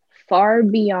far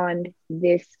beyond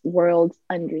this world's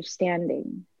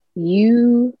understanding,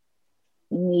 you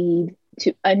need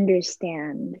to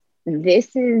understand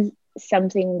this is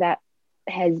something that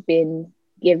has been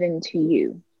given to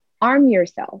you. Arm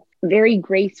yourself very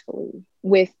gracefully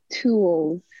with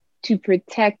tools to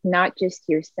protect not just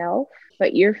yourself,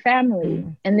 but your family. Mm-hmm.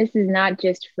 And this is not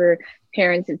just for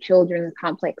parents of children with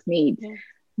complex needs,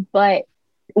 but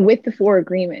with the Four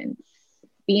Agreements,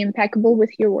 be impeccable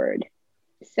with your word.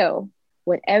 So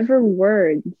whatever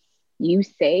words you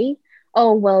say,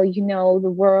 oh, well,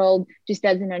 the world just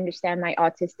doesn't understand my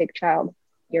autistic child.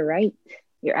 You're right.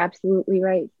 You're absolutely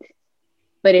right.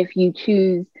 But if you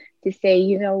choose to say,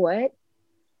 you know what,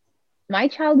 my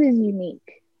child is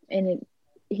unique, and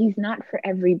he's not for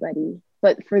everybody,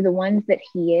 but for the ones that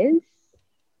he is,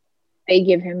 they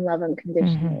give him love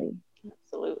unconditionally.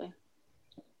 Absolutely.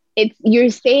 You're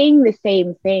saying the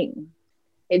same thing.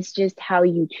 It's just how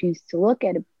you choose to look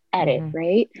at it,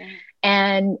 right? Yeah.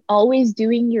 And always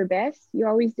doing your best. You're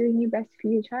always doing your best for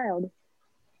your child,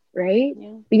 right?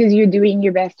 Yeah. Because you're doing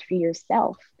your best for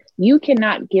yourself. You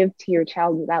cannot give to your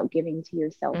child without giving to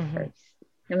yourself first,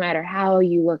 no matter how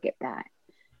you look at that.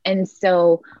 And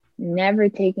so never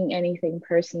taking anything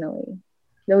personally.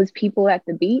 Those people at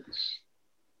the beach,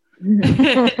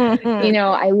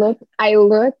 I look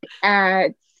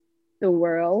at the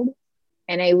world,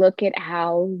 and I look at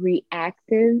how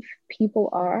reactive people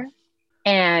are,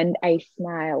 and I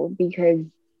smile, because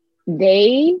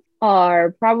they are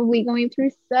probably going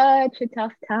through such a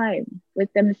tough time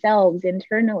with themselves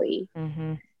internally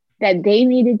that they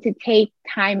needed to take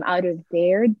time out of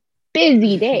their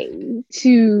busy days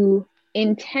to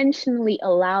intentionally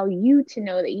allow you to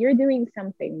know that you're doing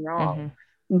something wrong.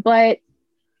 But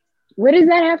what does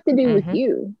that have to do with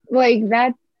you? Like,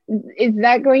 that is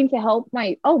that going to help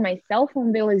my cell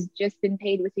phone bill has just been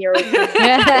paid with your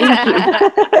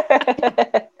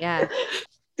Yeah.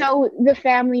 So the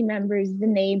family members, the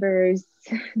neighbors,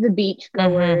 the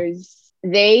beachgoers,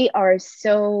 they are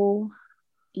so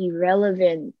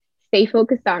irrelevant. Stay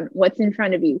focused on what's in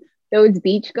front of you. Those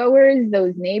beachgoers,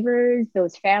 those neighbors,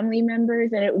 those family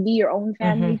members, and it would be your own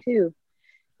family too.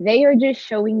 They are just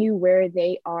showing you where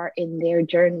they are in their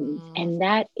journeys, and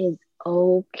that is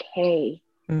okay.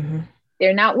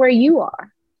 They're not where you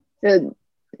are. So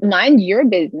mind your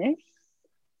business,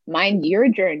 mind your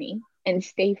journey, and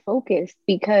stay focused,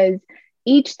 because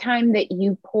each time that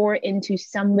you pour into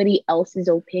somebody else's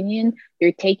opinion,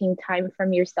 you're taking time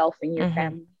from yourself and your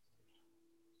family.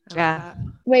 Yeah.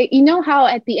 Like, you know how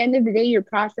at the end of the day you're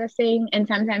processing, and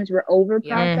sometimes we're over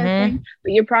processing,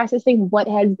 but you're processing what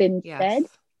has been said.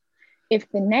 If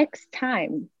the next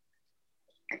time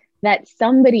that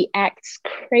somebody acts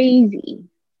crazy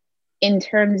in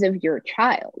terms of your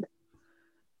child,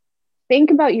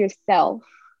 think about yourself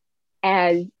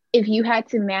as if you had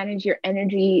to manage your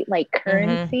energy like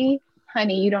currency.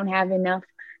 Honey, you don't have enough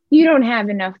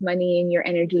money in your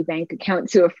energy bank account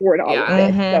to afford all of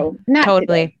this. So not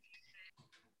totally today.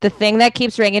 The thing that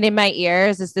keeps ringing in my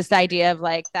ears is this idea of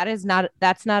like,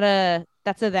 that's a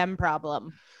them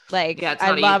problem. Like, it's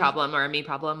not a you problem or a me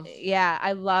problem. Yeah.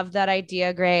 I love that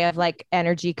idea, Gray, of like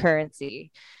energy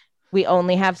currency. We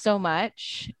only have so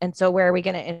much. And so where are we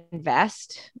going to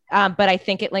invest? But I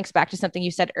think it links back to something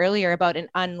you said earlier about an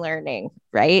unlearning,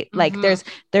 right? Like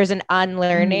there's an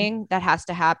unlearning that has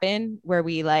to happen where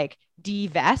we like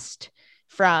divest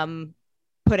from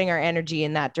putting our energy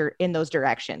in those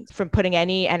directions, from putting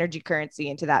any energy currency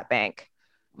into that bank,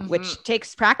 which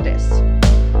takes practice.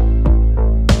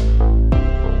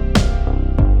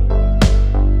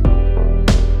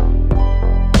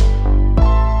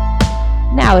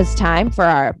 Now it's time for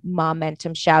our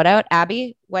Momentum shout out.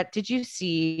 Abby, what did you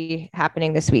see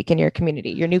happening this week in your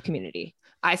community, your new community?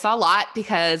 I saw a lot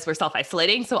because we're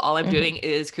self-isolating. So all I'm doing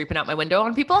is creeping out my window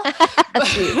on people.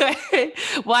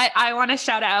 What I want to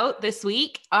shout out this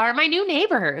week are my new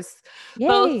neighbors,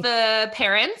 both the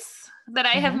parents that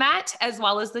I have met, as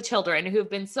well as the children who've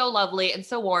been so lovely and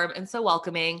so warm and so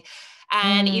welcoming.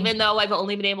 And even though I've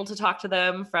only been able to talk to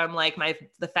them from like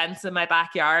the fence in my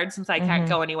backyard, since I can't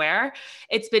go anywhere,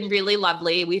 it's been really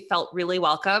lovely. We felt really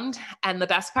welcomed. And the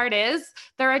best part is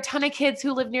there are a ton of kids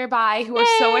who live nearby who are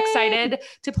so excited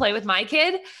to play with my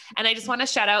kid. And I just want to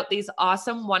shout out these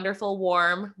awesome, wonderful,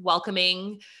 warm,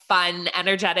 welcoming, fun,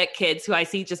 energetic kids who I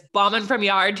see just bombing from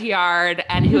yard to yard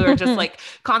and who are just like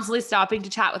constantly stopping to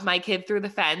chat with my kid through the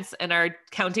fence and are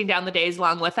counting down the days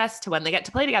along with us to when they get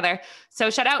to play together. So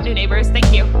shout out, new neighbors.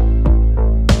 Thank you.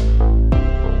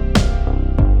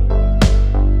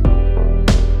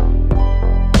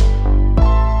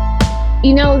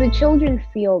 You know, the children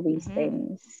feel these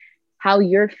things, how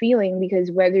you're feeling,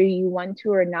 because whether you want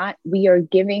to or not, we are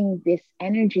giving this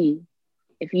energy.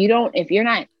 If you're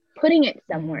not putting it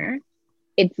somewhere,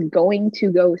 it's going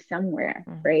to go somewhere,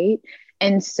 right?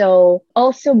 And so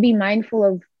also be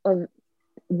mindful of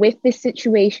with this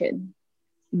situation,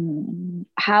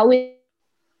 how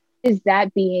is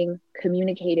that being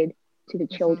communicated to the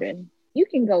children? You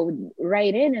can go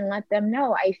right in and let them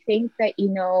know. I think that, you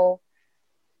know,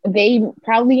 they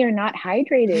probably are not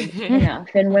hydrated enough.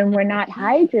 And when we're not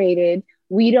hydrated,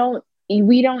 we don't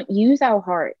use our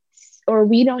hearts, or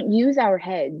we don't use our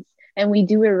heads, and we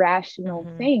do irrational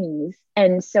things.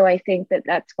 And so I think that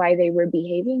that's why they were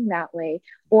behaving that way.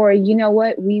 Or, you know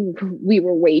what, we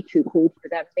were way too cool for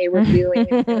them. They were feeling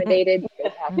intimidated.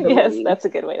 Yes, that's a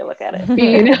good way to look at it.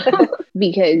 You know?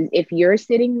 Because if you're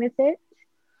sitting with it,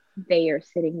 they are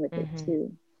sitting with it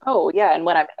too. Oh yeah, and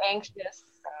when I'm anxious,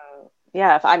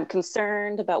 if I'm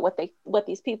concerned about what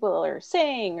these people are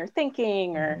saying or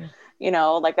thinking, or you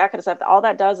know, like that kind of stuff, all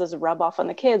that does is rub off on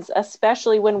the kids,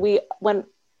 especially when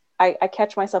I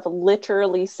catch myself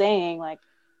literally saying like,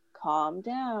 calm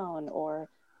down, or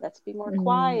let's be more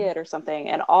quiet or something.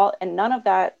 And none of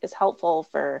that is helpful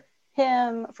for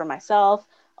him, for myself,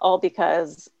 all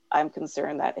because I'm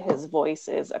concerned that his voice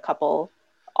is a couple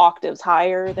octaves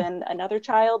higher than another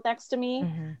child next to me.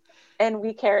 And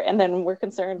we care, and then we're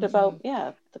concerned about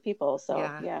the people. So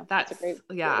that's a great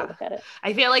way to look at it.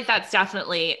 I feel like that's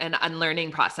definitely an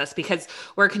unlearning process, because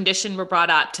we're brought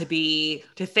up to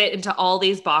fit into all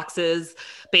these boxes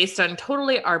based on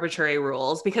totally arbitrary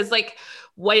rules. Because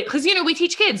you know, we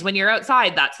teach kids when you're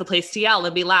outside, that's the place to yell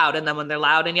and be loud. And then when they're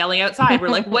loud and yelling outside, we're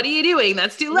like, what are you doing?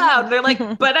 That's too loud. And they're like,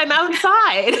 but I'm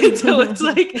outside. And so it's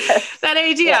like that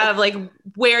idea of like,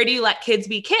 where do you let kids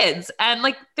be kids? And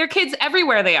like, they're kids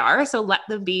everywhere they are. So let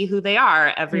them be who they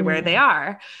are everywhere they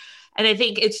are. And I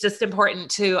think it's just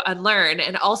important to unlearn.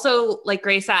 And also, like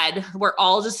Gray said, we're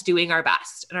all just doing our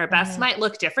best, and our best might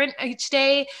look different each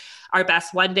day. Our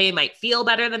best one day might feel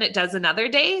better than it does another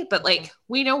day, but like,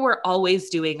 we know we're always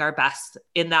doing our best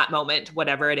in that moment,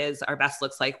 whatever it is, our best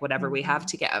looks like whatever we have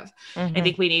to give. I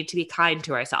think we need to be kind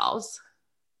to ourselves.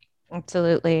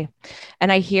 Absolutely.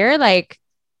 And I hear like,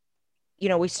 you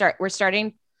know, we're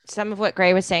starting, some of what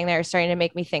Gray was saying there is starting to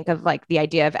make me think of like the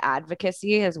idea of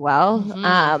advocacy as well.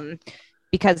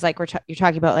 because like you're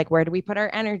talking about like, where do we put our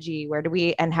energy? Where do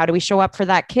we, and how do we show up for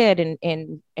that kid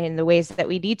in the ways that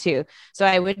we need to? So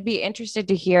I would be interested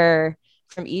to hear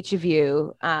from each of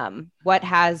you, what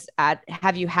have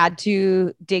you had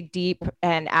to dig deep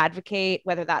and advocate,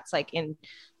 whether that's like in,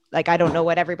 like, I don't know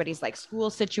what everybody's like school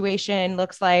situation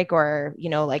looks like, or, you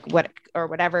know, like what, or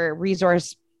whatever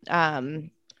resource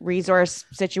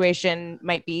situation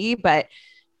might be, but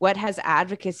what has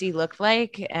advocacy looked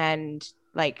like? And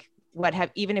like,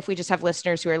 even if we just have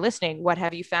listeners who are listening, what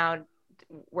have you found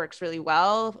works really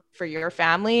well for your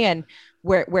family? And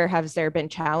where has there been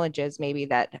challenges maybe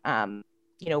that,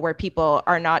 you know, where people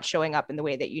are not showing up in the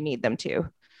way that you need them to?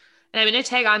 And I'm going to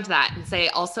tag on to that and say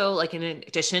also, like, in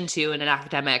addition to in an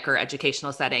academic or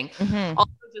educational setting,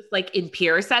 also just like in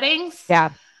peer settings.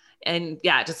 Yeah. And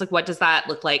yeah, just like, what does that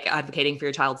look like advocating for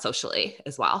your child socially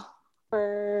as well?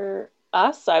 For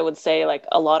us, I would say like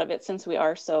a lot of it, since we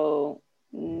are so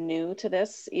new to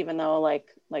this, even though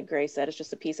like Grace said, it's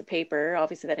just a piece of paper.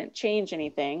 Obviously that didn't change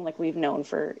anything, like we've known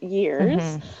for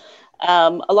years.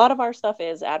 A lot of our stuff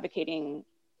is advocating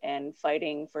and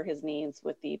fighting for his needs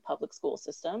with the public school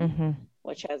system,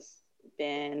 which has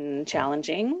been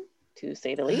challenging to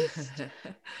say the least.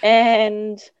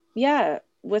 And yeah,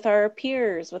 with our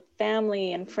peers, with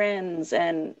family and friends.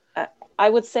 And I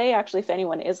would say, actually, if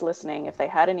anyone is listening, if they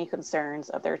had any concerns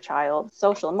of their child's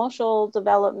social, emotional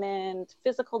development,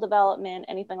 physical development,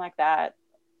 anything like that,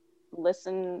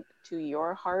 listen to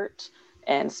your heart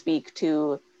and speak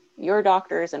to your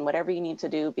doctors and whatever you need to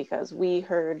do, because we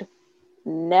heard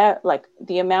like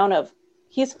the amount of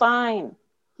he's fine,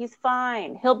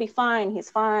 he'll be fine,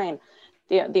 he's fine.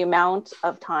 The amount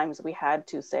of times we had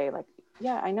to say like,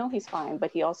 yeah, I know he's fine,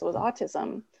 but he also has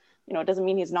autism. You know, it doesn't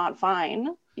mean he's not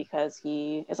fine because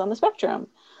he is on the spectrum.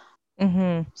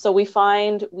 So we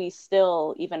find we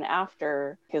still, even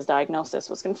after his diagnosis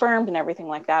was confirmed and everything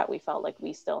like that, we felt like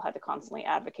we still had to constantly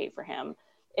advocate for him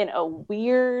in a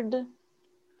weird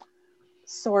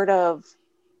sort of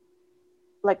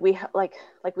like we had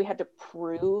to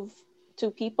prove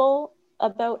to people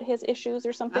about his issues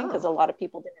or something, because a lot of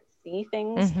people didn't see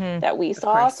things that we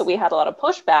saw. So we had a lot of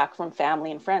pushback from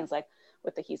family and friends, like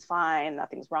with the he's fine,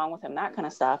 nothing's wrong with him, that kind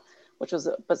of stuff, which was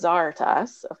bizarre to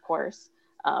us, of course.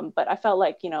 But I felt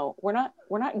like, you know, we're not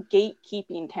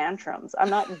gatekeeping tantrums.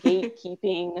 I'm not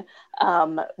gatekeeping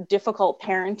difficult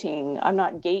parenting. I'm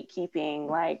not gatekeeping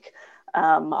like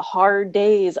hard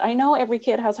days. I know every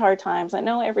kid has hard times. I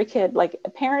know every kid, like,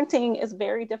 parenting is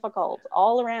very difficult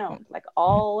all around,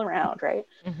 right?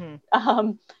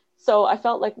 So I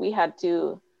felt like we had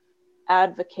to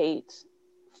advocate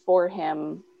for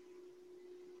him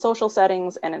social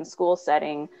settings and in school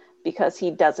setting, because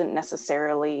he doesn't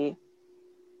necessarily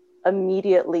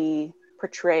immediately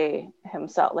portray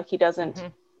himself, like he doesn't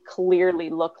clearly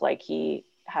look like he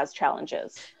has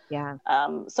challenges.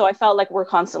 So I felt like we're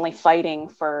constantly fighting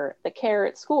for the care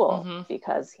at school,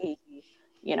 because he,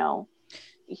 you know,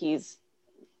 he's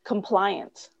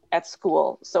compliant at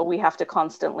school, so we have to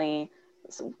constantly,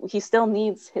 he still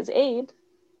needs his aid,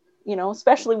 you know,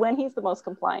 especially when he's the most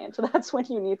compliant. So that's when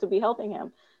you need to be helping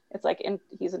him. It's like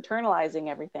he's internalizing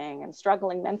everything and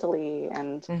struggling mentally,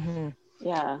 and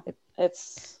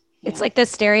it's like the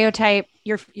stereotype.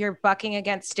 You're bucking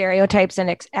against stereotypes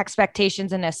and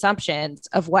expectations and assumptions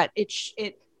of what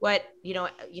what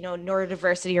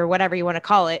neurodiversity or whatever you want to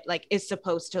call it, like, is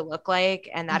supposed to look like.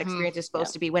 And that experience is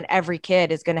supposed to be, when every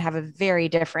kid is going to have a very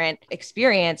different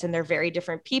experience and they're very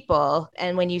different people.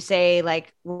 And when you say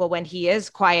like, well, when he is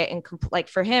quiet and like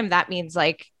for him, that means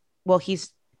like, well,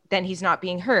 he's not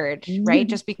being heard, right?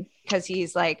 Just because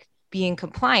he's like being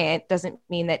compliant doesn't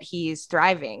mean that he's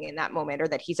thriving in that moment, or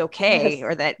that he's okay,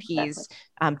 or that he's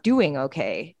doing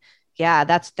okay. Yeah,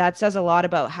 that says a lot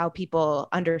about how people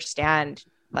understand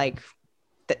like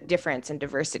the difference and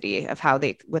diversity of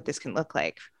what this can look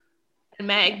like. And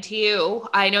Meg, to you,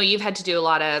 I know you've had to do a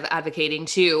lot of advocating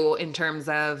too, in terms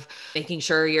of making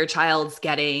sure your child's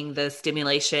getting the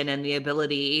stimulation and the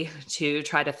ability to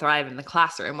try to thrive in the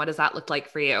classroom. What does that look like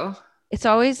for you? It's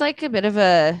always like a bit of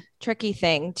a tricky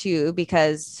thing too,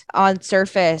 because on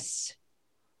surface,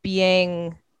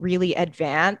 being really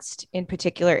advanced in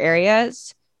particular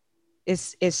areas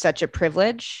is such a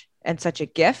privilege and such a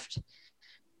gift.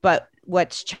 But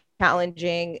what's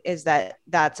challenging is that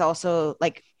that's also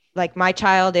like my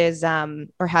child is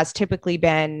or has typically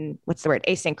been, what's the word,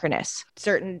 asynchronous.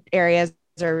 Certain areas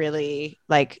are really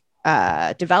like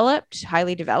developed,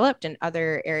 highly developed, and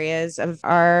other areas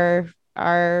are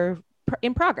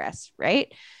in progress,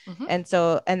 right? And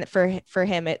so, and for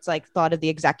him, it's like a lot of the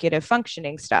executive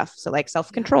functioning stuff, so like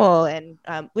self-control and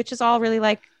which is all really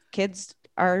like kids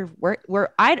our work.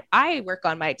 I work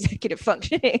on my executive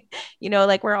functioning,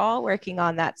 like we're all working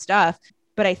on that stuff.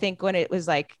 But I think when it was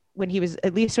like, when he was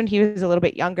a little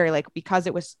bit younger, like, because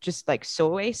it was just like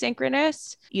so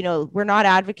asynchronous, we're not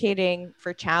advocating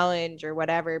for challenge or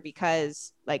whatever,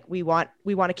 because like we want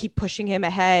to keep pushing him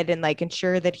ahead and like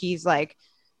ensure that he's like,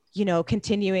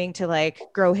 continuing to like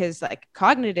grow his like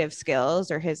cognitive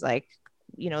skills or his like,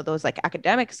 those like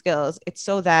academic skills. It's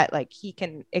so that like he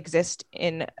can exist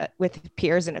in with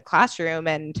peers in a classroom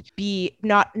and be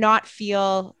not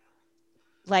feel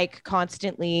like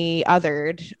constantly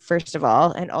othered, first of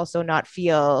all, and also not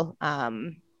feel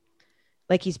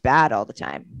like he's bad all the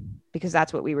time, because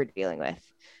that's what we were dealing with.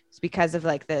 It's because of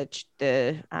like the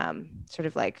sort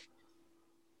of like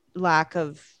lack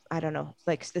of, I don't know,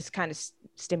 like this kind of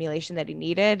stimulation that he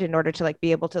needed in order to like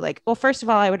be able to like, well, first of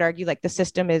all, I would argue like the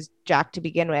system is jacked to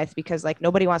begin with, because like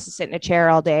nobody wants to sit in a chair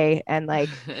all day and like,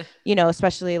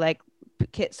 especially like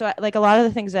kids. So like a lot of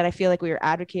the things that I feel like we were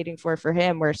advocating for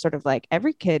him were sort of like,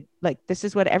 every kid, like this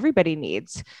is what everybody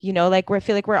needs, like I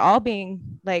feel like we're all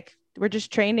being like, we're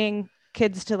just training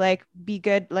kids to like be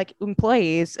good like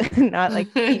employees, not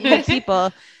like good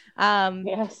people.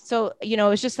 Yes. So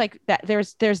it's just like that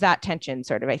there's that tension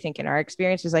sort of, I think, in our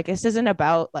experience, is like, this isn't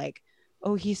about like,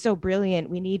 oh, he's so brilliant,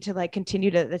 we need to like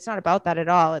continue to, it's not about that at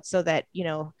all. It's so that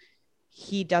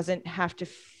he doesn't have to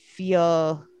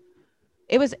feel,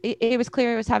 it was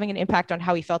clear it was having an impact on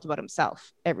how he felt about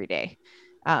himself every day,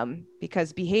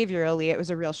 because behaviorally it was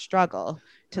a real struggle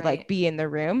to like be in the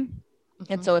room.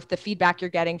 And so if the feedback you're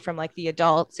getting from like the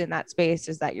adults in that space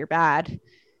is that you're bad,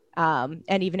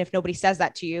 and even if nobody says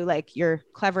that to you, like you're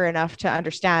clever enough to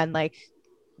understand like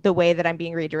the way that I'm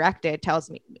being redirected tells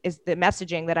me, is the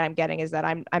messaging that I'm getting is that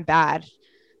I'm bad.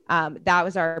 That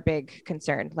was our big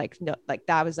concern. Like, no, like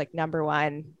that was like number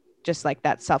one, just like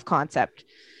that self-concept.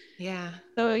 Yeah.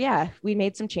 So yeah, we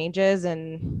made some changes,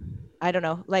 and I don't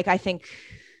know, like I think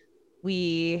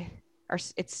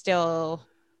it's still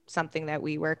something that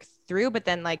we work through, but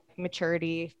then like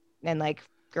maturity and like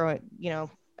growing,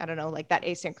 I don't know, like that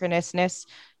asynchronousness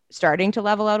starting to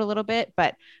level out a little bit.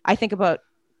 But I think about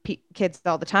kids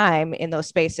all the time in those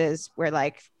spaces where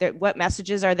like, what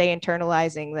messages are they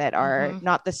internalizing that are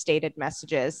not the stated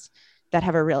messages that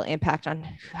have a real impact on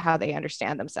how they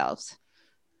understand themselves.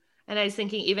 And I was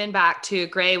thinking even back to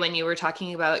Gray, when you were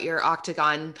talking about your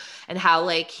octagon and how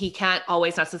like he can't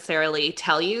always necessarily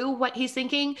tell you what he's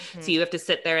thinking. So you have to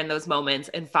sit there in those moments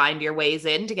and find your ways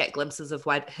in to get glimpses of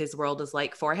what his world is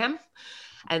like for him.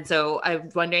 And so I'm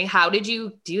wondering, how did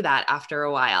you do that after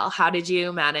a while? How did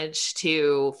you manage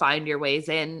to find your ways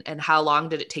in, and how long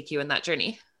did it take you in that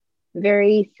journey?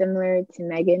 Very similar to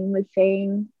Megan was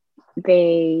saying.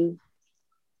 The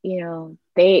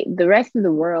rest of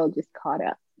the world just caught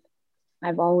up.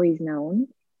 I've always known,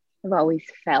 I've always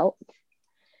felt.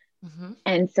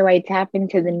 And so I tap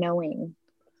into the knowing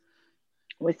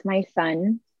with my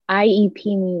son. IEP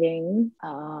meetings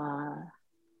are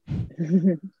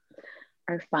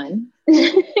fun.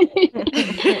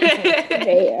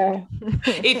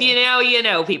 If you know, you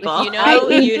know, people. If you know,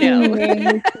 you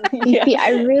know. See,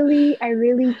 I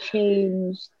really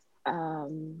changed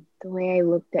the way I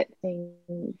looked at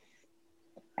things.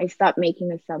 I stopped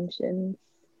making assumptions.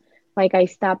 Like I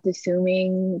stopped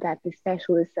assuming that the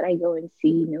specialist that I go and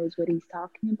see knows what he's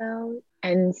talking about.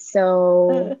 And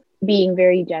so being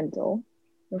very gentle,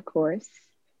 of course,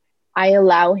 I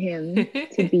allow him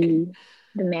to be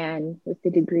the man with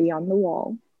the degree on the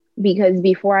wall. Because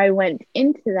before I went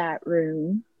into that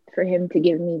room, for him to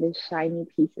give me this shiny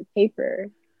piece of paper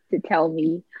to tell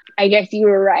me, I guess you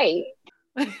were right.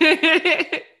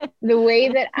 The way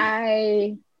that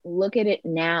I look at it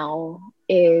now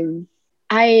is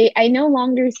I no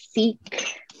longer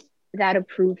seek that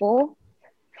approval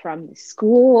from the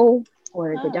school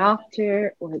or the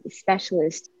doctor or the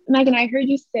specialist. Megan, I heard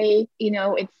you say,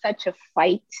 it's such a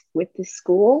fight with the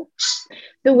school.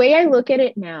 The way I look at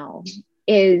it now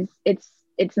is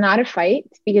it's not a fight,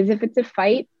 because if it's a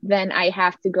fight, then I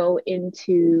have to go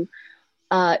into,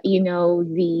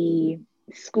 the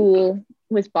school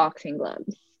with boxing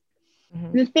gloves.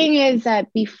 The thing is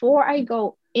that before I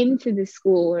go into the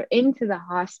school or into the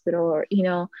hospital or,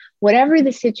 whatever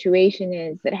the situation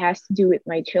is that has to do with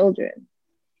my children,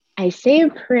 I say a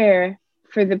prayer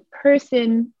for the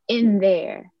person in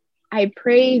there. I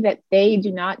pray that they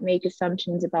do not make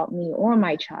assumptions about me or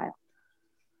my child,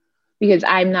 because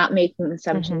I'm not making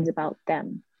assumptions about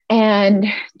them. And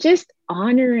just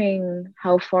honoring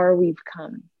how far we've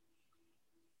come,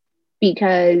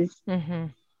 because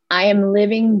I am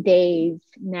living days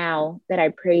now that I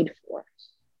prayed for,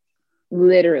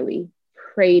 literally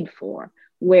prayed for,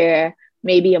 where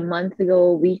maybe a month ago,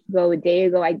 a week ago, a day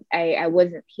ago, I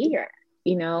wasn't here,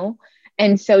 you know?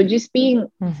 And so just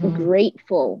being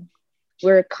grateful.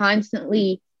 We're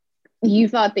constantly, you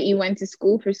thought that you went to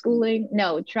school for schooling?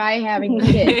 No, try having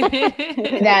kids.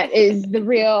 that is the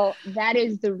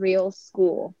real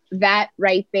school. That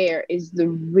right there is the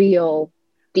real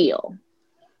deal.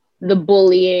 The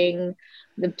bullying,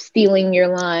 the stealing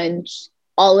your lunch,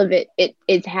 all of it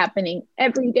is happening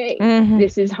every day.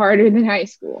 This is harder than high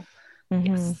school.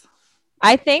 Yes.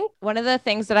 I think one of the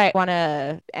things that I want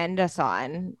to end us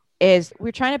on is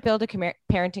we're trying to build a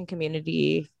parenting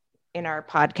community in our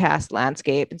podcast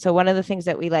landscape. And so one of the things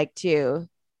that we like to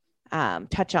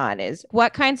touch on is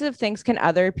what kinds of things can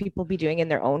other people be doing in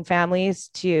their own families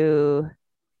to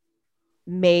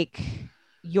make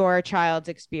your child's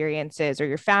experiences or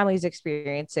your family's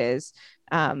experiences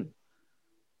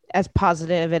as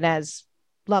positive and as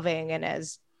loving and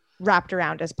as wrapped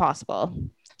around as possible.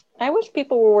 I wish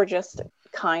people were just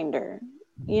kinder.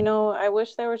 You know, I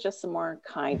wish there was just some more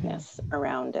kindness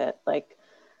around it. Like,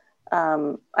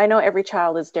 I know every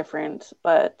child is different,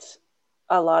 but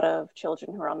a lot of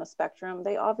children who are on the spectrum,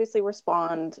 they obviously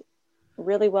respond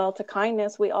really well to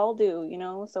kindness. We all do, you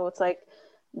know? So it's like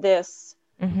this,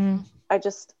 I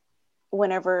just,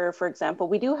 whenever, for example,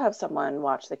 we do have someone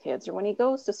watch the kids, or when he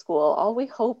goes to school, all we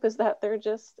hope is that they're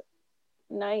just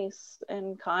nice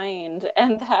and kind,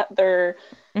 and that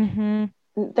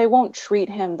they won't treat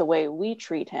him the way we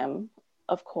treat him.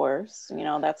 Of course, you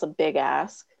know, that's a big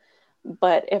ask,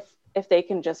 but if they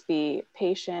can just be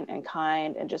patient and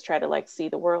kind and just try to like see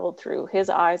the world through his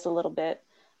eyes a little bit,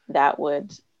 that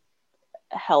would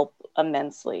help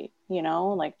immensely, you know,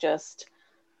 like just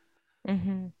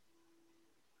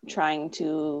trying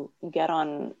to get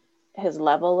on his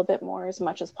level a bit more as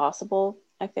much as possible,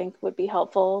 I think would be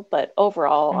helpful. But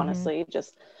overall, honestly,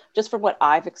 just from what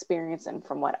I've experienced and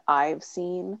from what I've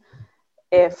seen,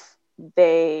 if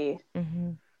they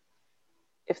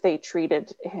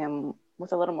treated him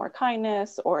with a little more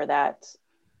kindness, or that,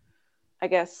 I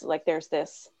guess, like there's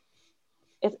this,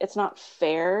 it's not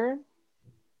fair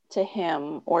to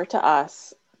him or to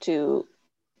us to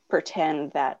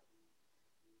pretend that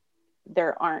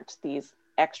there aren't these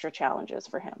extra challenges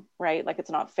for him, right? Like, it's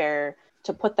not fair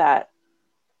to put that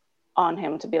on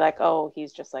him, to be like, oh,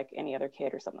 he's just like any other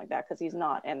kid or something like that, because he's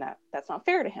not, and that's not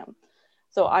fair to him.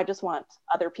 So I just want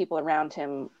other people around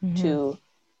him to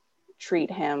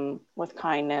treat him with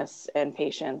kindness and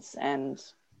patience and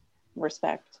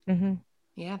respect.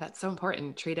 Yeah, that's so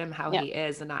important. Treat him how he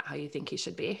is and not how you think he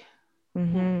should be.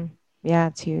 Yeah,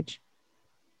 it's huge.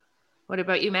 What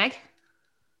about you, Meg?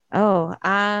 Oh,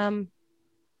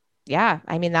 yeah,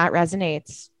 I mean, that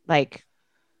resonates. Like,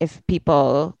 if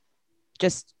people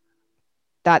just,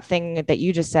 that thing that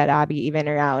you just said, Abby, even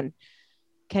around,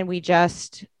 can we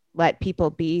just let people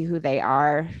be who they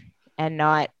are and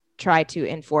not try to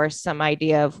enforce some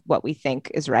idea of what we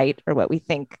think is right or what we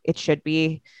think it should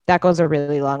be? That goes a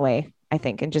really long way, I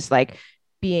think. And just like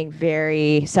being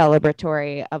very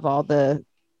celebratory of all the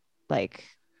like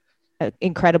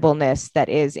incredibleness that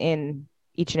is in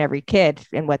each and every kid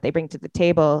and what they bring to the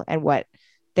table and what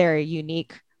their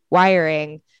unique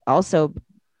wiring also,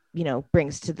 you know,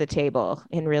 brings to the table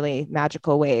in really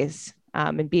magical ways.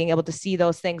 And being able to see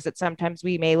those things that sometimes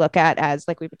we may look at as,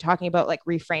 like we've been talking about, like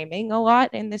reframing a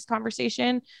lot in this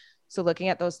conversation. So looking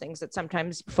at those things that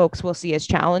sometimes folks will see as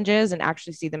challenges and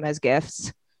actually see them as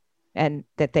gifts, and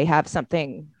that they have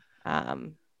something.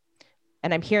 And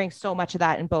I'm hearing so much of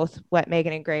that in both what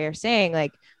Megan and Gray are saying,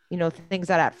 like, you know, things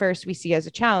that at first we see as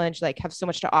a challenge, like have so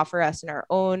much to offer us in our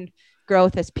own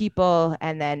growth as people.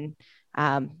 And then,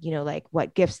 you know, like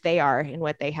what gifts they are and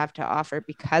what they have to offer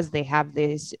because they have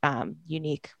these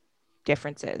unique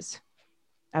differences.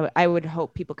 I would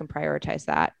hope people can prioritize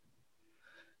that.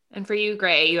 And for you,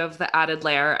 Gray, you have the added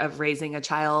layer of raising a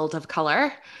child of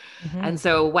color. And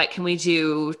so what can we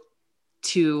do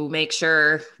to make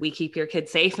sure we keep your kid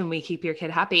safe and we keep your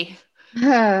kid happy?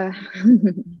 You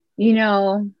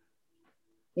know,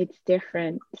 it's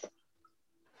different.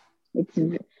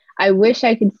 I wish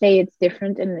I could say it's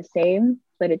different and the same,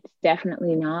 but it's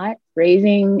definitely not.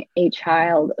 Raising a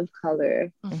child of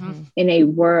color in a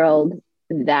world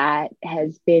that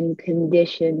has been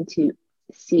conditioned to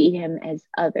see him as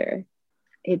other,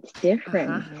 it's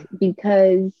different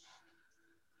because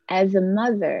as a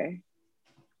mother,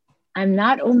 I'm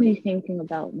not only thinking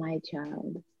about my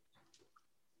child,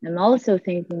 I'm also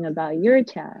thinking about your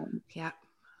child. Yeah.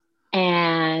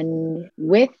 And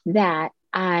with that,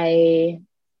 I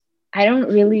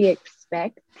don't really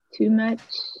expect too much.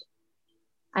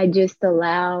 I just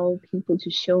allow people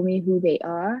to show me who they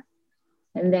are.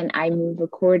 and then I move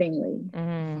accordingly.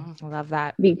 I love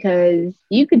that. Because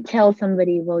you could tell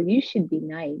somebody, well, you should be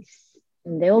nice,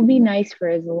 and they'll be nice for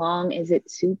as long as it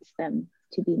suits them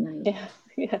to be nice. Yeah.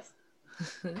 Yes.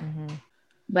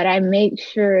 But I make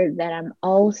sure that I'm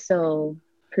also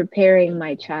preparing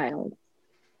my child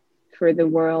for the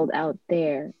world out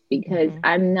there, because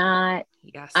I'm not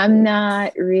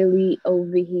really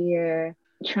over here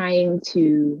trying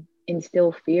to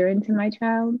instill fear into my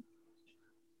child,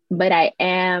 but I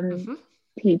am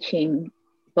teaching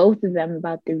both of them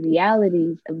about the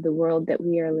realities of the world that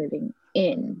we are living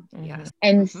in.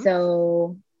 And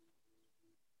so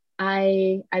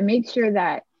I make sure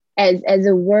that as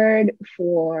a word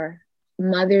for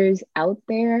mothers out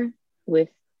there with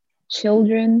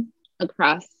children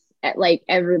across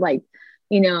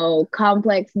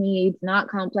complex needs, not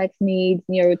complex needs,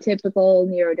 neurotypical,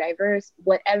 neurodiverse,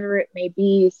 whatever it may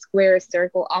be, square,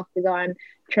 circle, octagon,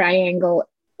 triangle,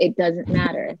 it doesn't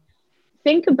matter.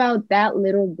 Think about that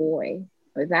little boy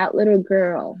or that little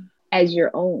girl as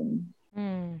your own.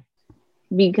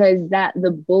 Because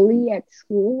the bully at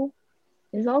school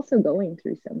is also going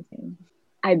through something.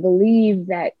 I believe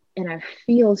that, and I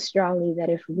feel strongly that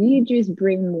if we just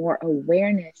bring more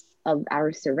awareness of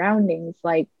our surroundings,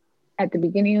 like at the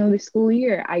beginning of the school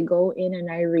year, I go in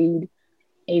and I read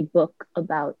a book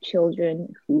about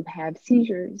children who have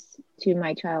seizures to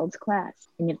my child's class.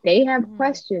 And if they have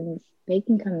questions, they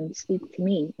can come and speak to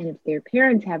me. And if their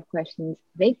parents have questions,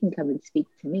 they can come and speak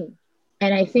to me.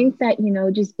 And I think that,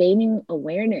 just gaining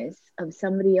awareness of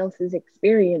somebody else's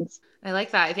experience. I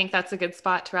like that. I think that's a good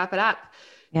spot to wrap it up.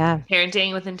 Yeah.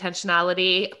 Parenting with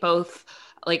intentionality, both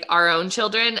like our own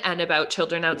children and about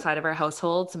children outside of our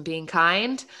households, and being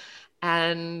kind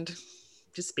and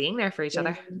just being there for each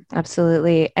other.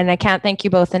 Absolutely. And I can't thank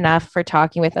you both enough for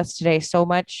talking with us today. So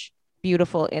much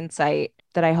beautiful insight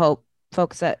that I hope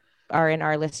folks that are in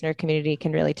our listener community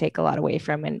can really take a lot away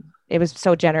from. And it was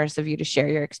so generous of you to share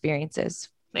your experiences.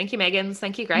 Thank you, Megan.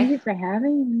 Thank you, Gray. Thank you for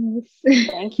having us.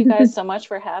 Thank you guys so much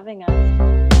for having us.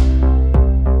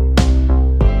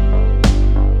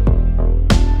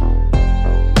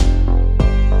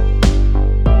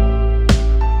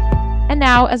 And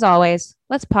now, as always,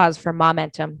 let's pause for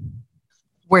momentum.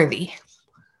 Worthy.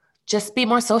 Just be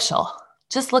more social.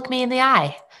 Just look me in the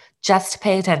eye. Just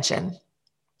pay attention.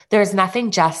 There is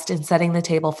nothing just in setting the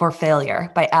table for failure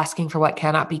by asking for what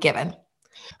cannot be given.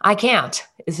 I can't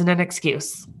isn't an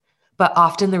excuse, but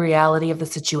often the reality of the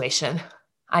situation.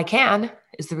 I can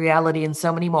is the reality in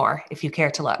so many more if you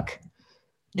care to look.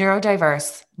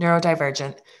 Neurodiverse,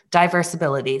 neurodivergent, diverse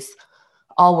abilities,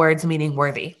 all words meaning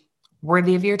worthy.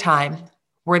 Worthy of your time,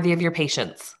 worthy of your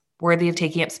patience, worthy of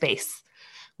taking up space,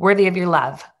 worthy of your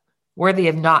love, worthy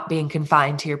of not being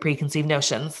confined to your preconceived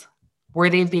notions,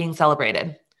 worthy of being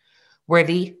celebrated,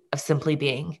 worthy of simply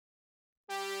being.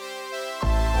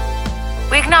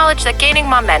 We acknowledge that Gaining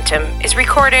Momentum is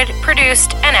recorded,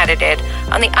 produced, and edited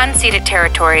on the unceded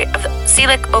territory of the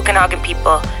Syilx Okanagan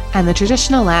people and the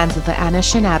traditional lands of the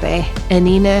Anishinaabe,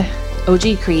 Inina,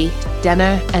 Oji Cree,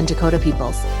 Dena, and Dakota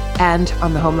peoples, and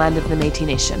on the homeland of the Métis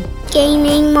Nation.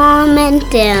 Gaining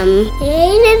Momentum.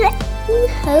 Created and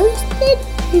hosted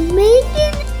by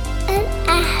Megan and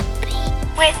Abby.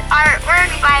 With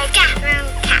artwork by Catherine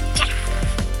Kapcha.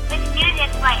 With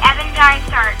music by Evan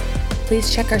Dysart.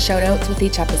 Please check our shout outs with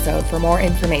each episode for more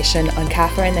information on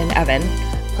Catherine and Evan,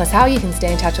 plus how you can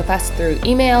stay in touch with us through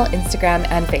email, Instagram,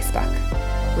 and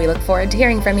Facebook. We look forward to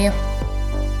hearing from you.